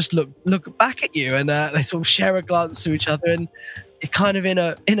just look back at you, and they sort of share a glance to each other, and you're kind of in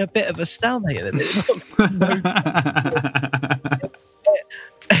a bit of a stalemate at the minute.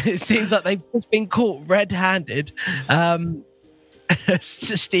 It seems like they've just been caught red-handed,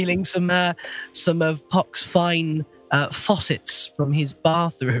 stealing some of Pock's fine faucets from his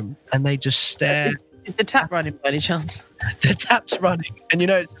bathroom, and they just stare. Is the tap running by any chance? The tap's running,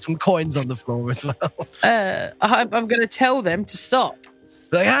 and some coins on the floor as well. I'm going to tell them to stop.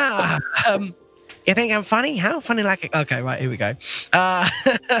 Like, you think I'm funny? How funny? Okay, right, here we go.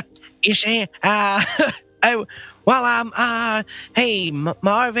 You see, hey,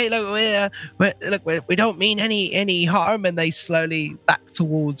 Marvy, look, we don't mean any harm, and they slowly back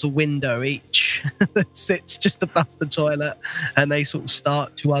towards a window each that sits just above the toilet, and they sort of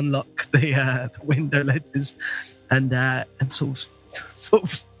start to unlock the window ledges, and sort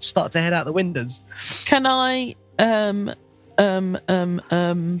of start to head out the windows. Can I?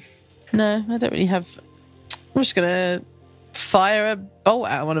 No, I don't really have. I'm just gonna fire a bolt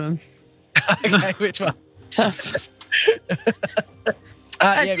out of one of them. Okay, which one?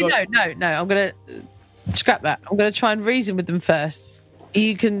 Actually, no. I'm going to scrap that. I'm going to try and reason with them first.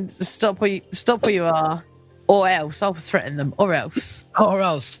 You can stop where you are, or else I'll threaten them, or else. I'm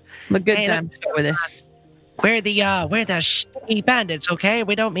a good damn shot with this. We're the shitty bandits, okay?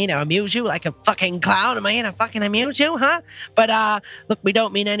 We don't mean to amuse you like a fucking clown. Am I here to fucking amuse you, huh? But look, we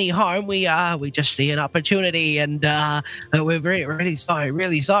don't mean any harm. We just see an opportunity, and we're really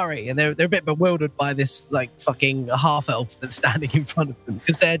sorry. And they're a bit bewildered by this fucking half elf that's standing in front of them,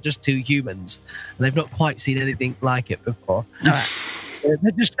 because they're just 2 humans and they've not quite seen anything like it before. All right.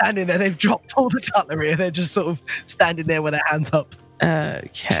 They're just standing there. They've dropped all the cutlery, and they're just sort of standing there with their hands up.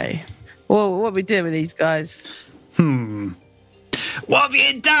 Okay. Well, what we do with these guys? What have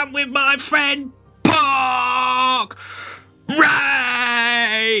you done with my friend Pock?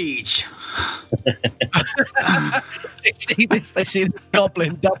 Rage! They see this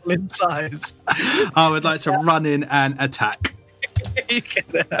goblin double in size. I would like to run in and attack.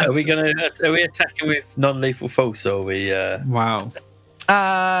 Are we attacking with non-lethal force, or are we? Wow.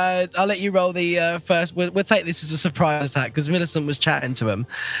 I'll let you roll the first. We'll take this as a surprise attack, because Millicent was chatting to him,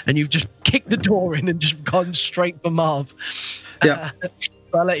 and you've just kicked the door in and just gone straight for Marv. Yeah. So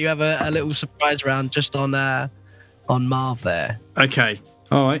I'll let you have a little surprise round just on Marv there. Okay.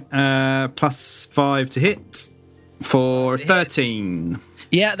 All right. +5 to hit for 13.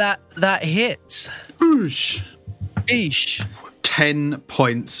 Yeah, that hits. Oosh. Eesh. 10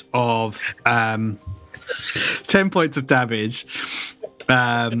 points of 10 points of damage.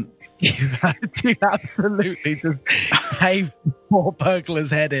 You absolutely just caved poor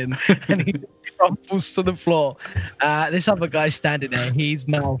burglar's head in, and he crumples to the floor. This other guy standing there, his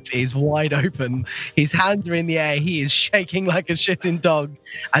mouth is wide open. His hands are in the air. He is shaking like a shitting dog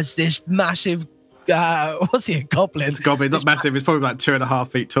as this massive, what's he, a goblin? It's a goblin. It's not massive. It's probably like 2.5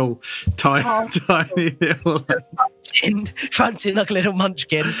 feet tall. Tiny little. Runs in like a little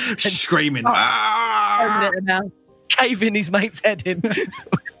munchkin. And screaming. Caving his mate's head in.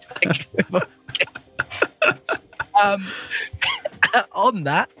 On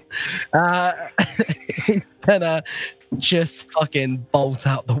that, he's gonna just fucking bolt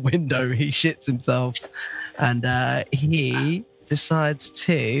out the window. He shits himself, and he decides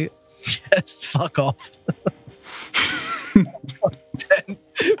to just fuck off. 10,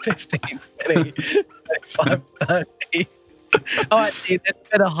 15, 20, 25, 30. All right, there's a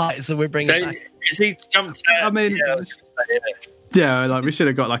bit of height, so we're bringing it back. Is he jumped out? I mean, yeah, like we should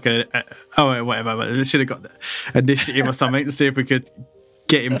have got like whatever. But we should have got initiative or something to see if we could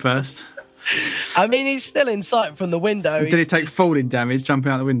get him first. I mean, he's still in sight from the window. Did he take falling damage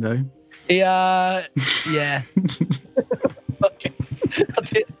jumping out the window? Yeah. Okay.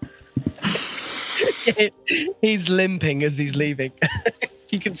 He's limping as he's leaving.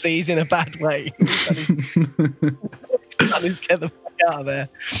 You can see he's in a bad way. He's get the fuck out of there.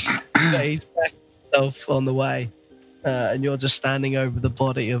 But he's back himself on the way. And you're just standing over the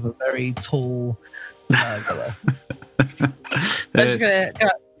body of a very tall burglar. I'm just going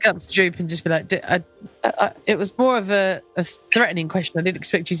to go up to Droop and just be like, it was more of a threatening question. I didn't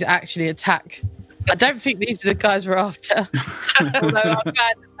expect you to actually attack. I don't think these are the guys we're after. Although I'm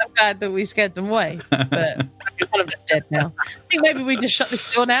glad that we scared them away. But one of them's dead now. I think maybe we just shut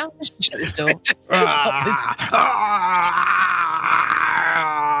this door now. We should shut this door.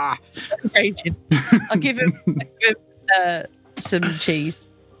 Raging. I'll give him some cheese.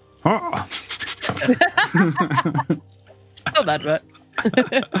 Not bad work.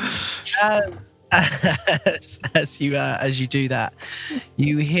 As you do that,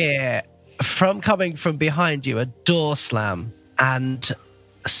 you hear coming from behind you a door slam, and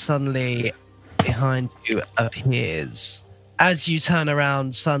suddenly behind you appears. As you turn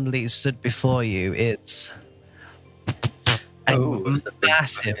around, suddenly stood before you, it's a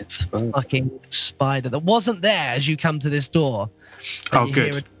massive fucking spider that wasn't there as you come to this door. And you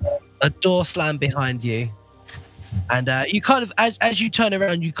good. Hear a door slam behind you. And you kind of, as you turn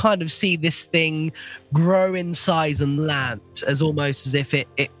around, you kind of see this thing grow in size and land as almost as if it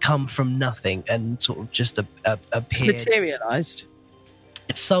come from nothing and sort of just appeared. It's materialised.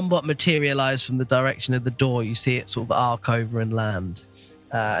 It's somewhat materialised from the direction of the door. You see it sort of arc over and land.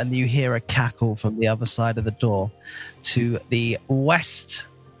 And you hear a cackle from the other side of the door to the west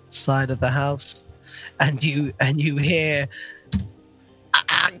side of the house. And you hear,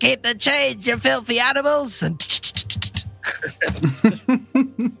 "Keep the change, you filthy animals!" And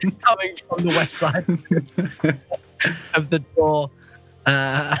coming from the west side of the door.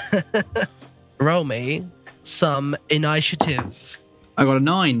 Roll me some initiative. I got a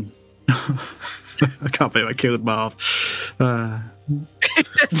 9. I can't believe I killed Marv. All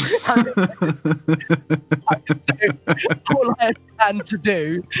I had to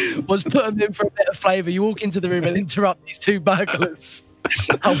do was put them in for a bit of flavour. You walk into the room and interrupt these two burglars.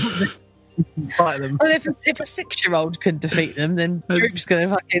 Fight them. Well, if a 6-year-old could defeat them, then Droop's going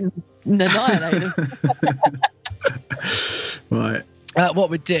to fucking annihilate them. Right. What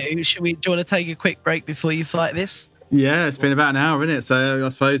we'd do, do you want to take a quick break before you fight this? Yeah, it's been about an hour, isn't it? So I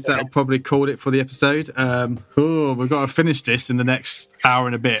suppose that'll probably call it for the episode. We've got to finish this in the next hour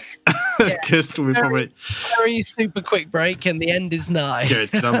and a bit. Because we probably very super quick break, and the end is nigh.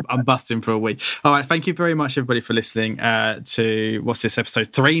 Good, because I'm busting for a week. All right, thank you very much, everybody, for listening to what's this,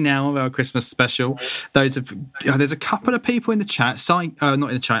 episode 3 now of our Christmas special. There's a couple of people in the chat, not in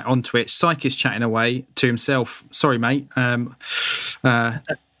the chat, on Twitch. Syke is chatting away to himself. Sorry, mate.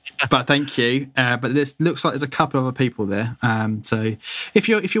 But thank you. But this looks like there's a couple of other people there. So if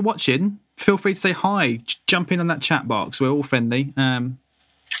you're watching, feel free to say hi. Jump in on that chat box. We're all friendly.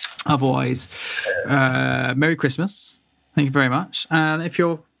 Otherwise, Merry Christmas. Thank you very much. And if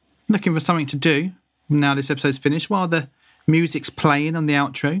you're looking for something to do now this episode's finished, while the music's playing on the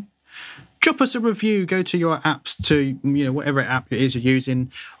outro, drop us a review. Go to your apps, to whatever app it is you're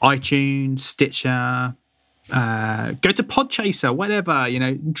using, iTunes, Stitcher. Go to Podchaser, whatever,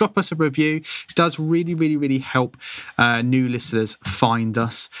 drop us a review. It does really, really, really help new listeners find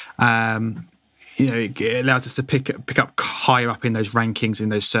us. It allows us to pick up higher up in those rankings, in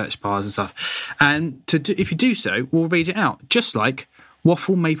those search bars and stuff. And if you do so, we'll read it out, just like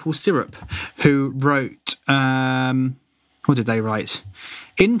Waffle Maple Syrup, who wrote, what did they write?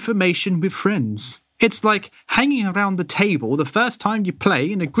 Information with friends It's like hanging around the table the first time you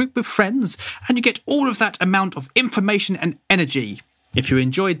play in a group with friends, and you get all of that amount of information and energy. If you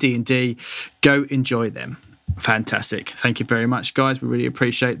enjoy D&D, go enjoy them. Fantastic. Thank you very much, guys. We really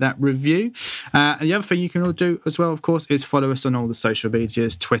appreciate that review. And the other thing you can all do as well, of course, is follow us on all the social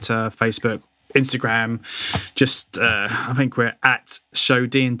medias, Twitter, Facebook, Instagram. Just I think we're at Show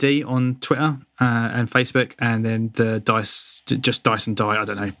D&D on Twitter and Facebook, and then the Dice and Die. I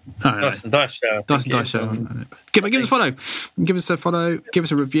don't know. Dice and Dice Show. Dice and Dice Show. Give us a follow. Give us a follow. Give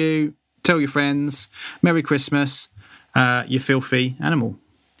us a review. Tell your friends. Merry Christmas, you filthy animal.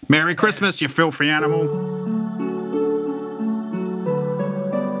 Merry Christmas, you filthy animal.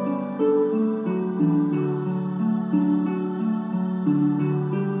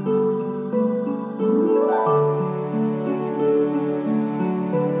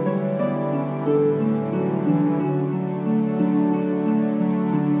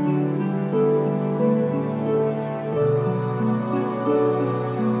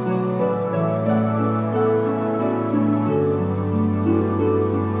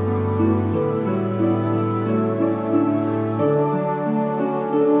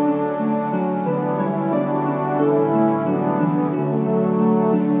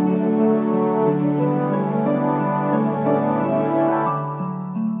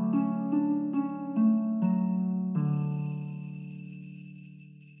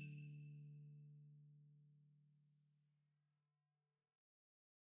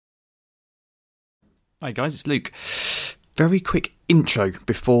 Hi guys, it's Luke. Very quick intro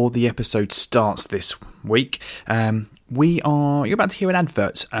before the episode starts this week. You're about to hear an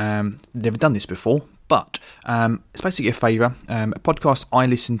advert. Never done this before, but it's basically a favour. A podcast I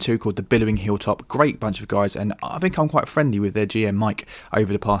listen to called The Billowing Hilltop. Great bunch of guys, and I've become quite friendly with their GM Mike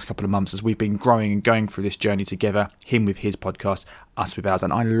over the past couple of months as we've been growing and going through this journey together. Him with his podcast, us with ours,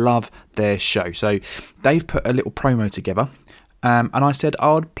 and I love their show. So they've put a little promo together. And I said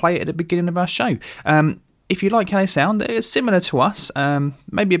I would play it at the beginning of our show. If you like how they sound, they're similar to us,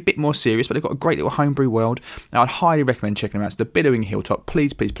 maybe a bit more serious, but they've got a great little homebrew world. I'd highly recommend checking them out. It's The Billowing Hilltop.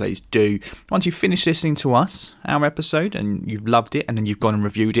 Please, please, please do. Once you've finished listening to us, our episode, and you've loved it, and then you've gone and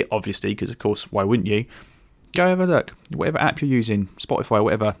reviewed it, obviously, because of course, why wouldn't you? Go have a look. Whatever app you're using, Spotify or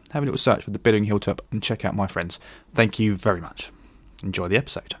whatever, have a little search for The Billowing Hilltop and check out my friends. Thank you very much. Enjoy the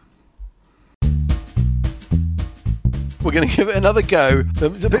episode. We're going to give it another go.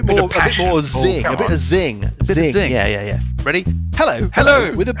 It's a bit more zing. A bit of zing. Zing. Yeah. Ready? Hello.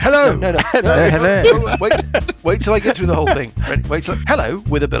 With a hello. No. Hello. Wait till I get through the whole thing. Ready? Hello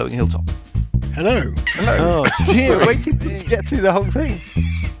with a billowing hilltop. Hello. Oh dear. Waiting to get through the whole thing.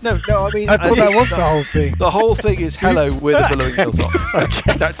 No. I mean, I thought that was the whole thing. The whole thing is hello with a billowing hilltop.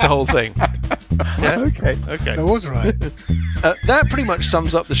 Okay, that's the whole thing. Yeah? Okay. That was right. That pretty much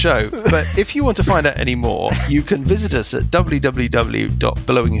sums up the show. But if you want to find out any more, you can visit us at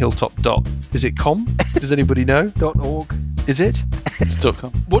www.billowinghilltop. Is it com? Does anybody know? .org. Is it? It's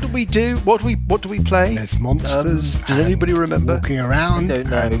 .com. What do we do? What do we play? There's monsters. Does anybody remember? Walking around. I don't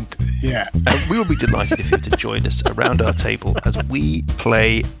know. And, yeah. We will be delighted if you were to join us around our table as we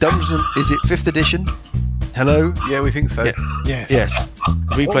play Dungeons. Is it 5th edition? Hello? Yeah, we think so. Yeah. Yes.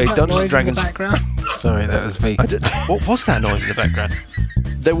 We play Dungeons and Dragons. In the background? Sorry, that was me. What was that noise in the background?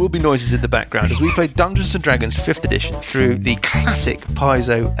 There will be noises in the background as we play Dungeons and Dragons 5th edition through the classic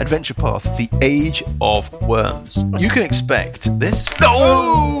Paizo adventure path, The Age of Worms. You can expect this.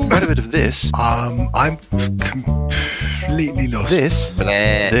 No! Quite a bit of this. I'm completely lost. This.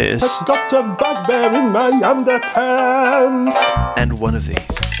 This. I've got a bugbear in my underpants. And one of these.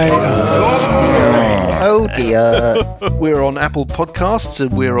 Oh dear. We're on Apple Podcasts,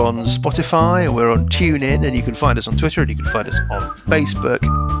 and we're on Spotify, and we're on TuneIn, and you can find us on Twitter, and you can find us on Facebook.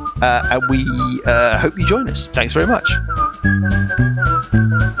 And we hope you join us. Thanks very much.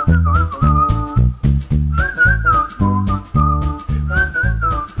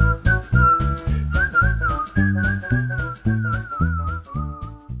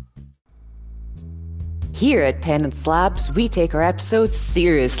 Here at Pen and Slabs, we take our episodes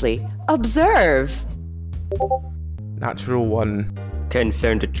seriously. Observe! Natural one.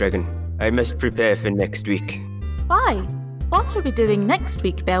 Confounded dragon. I must prepare for next week. Why? What are we doing next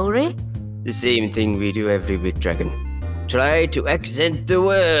week, Bellry? The same thing we do every week, dragon. Try to accent the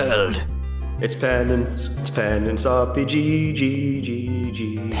world. It's penance RPG,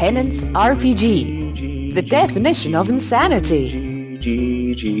 G. Penance RPG. The definition of insanity. G.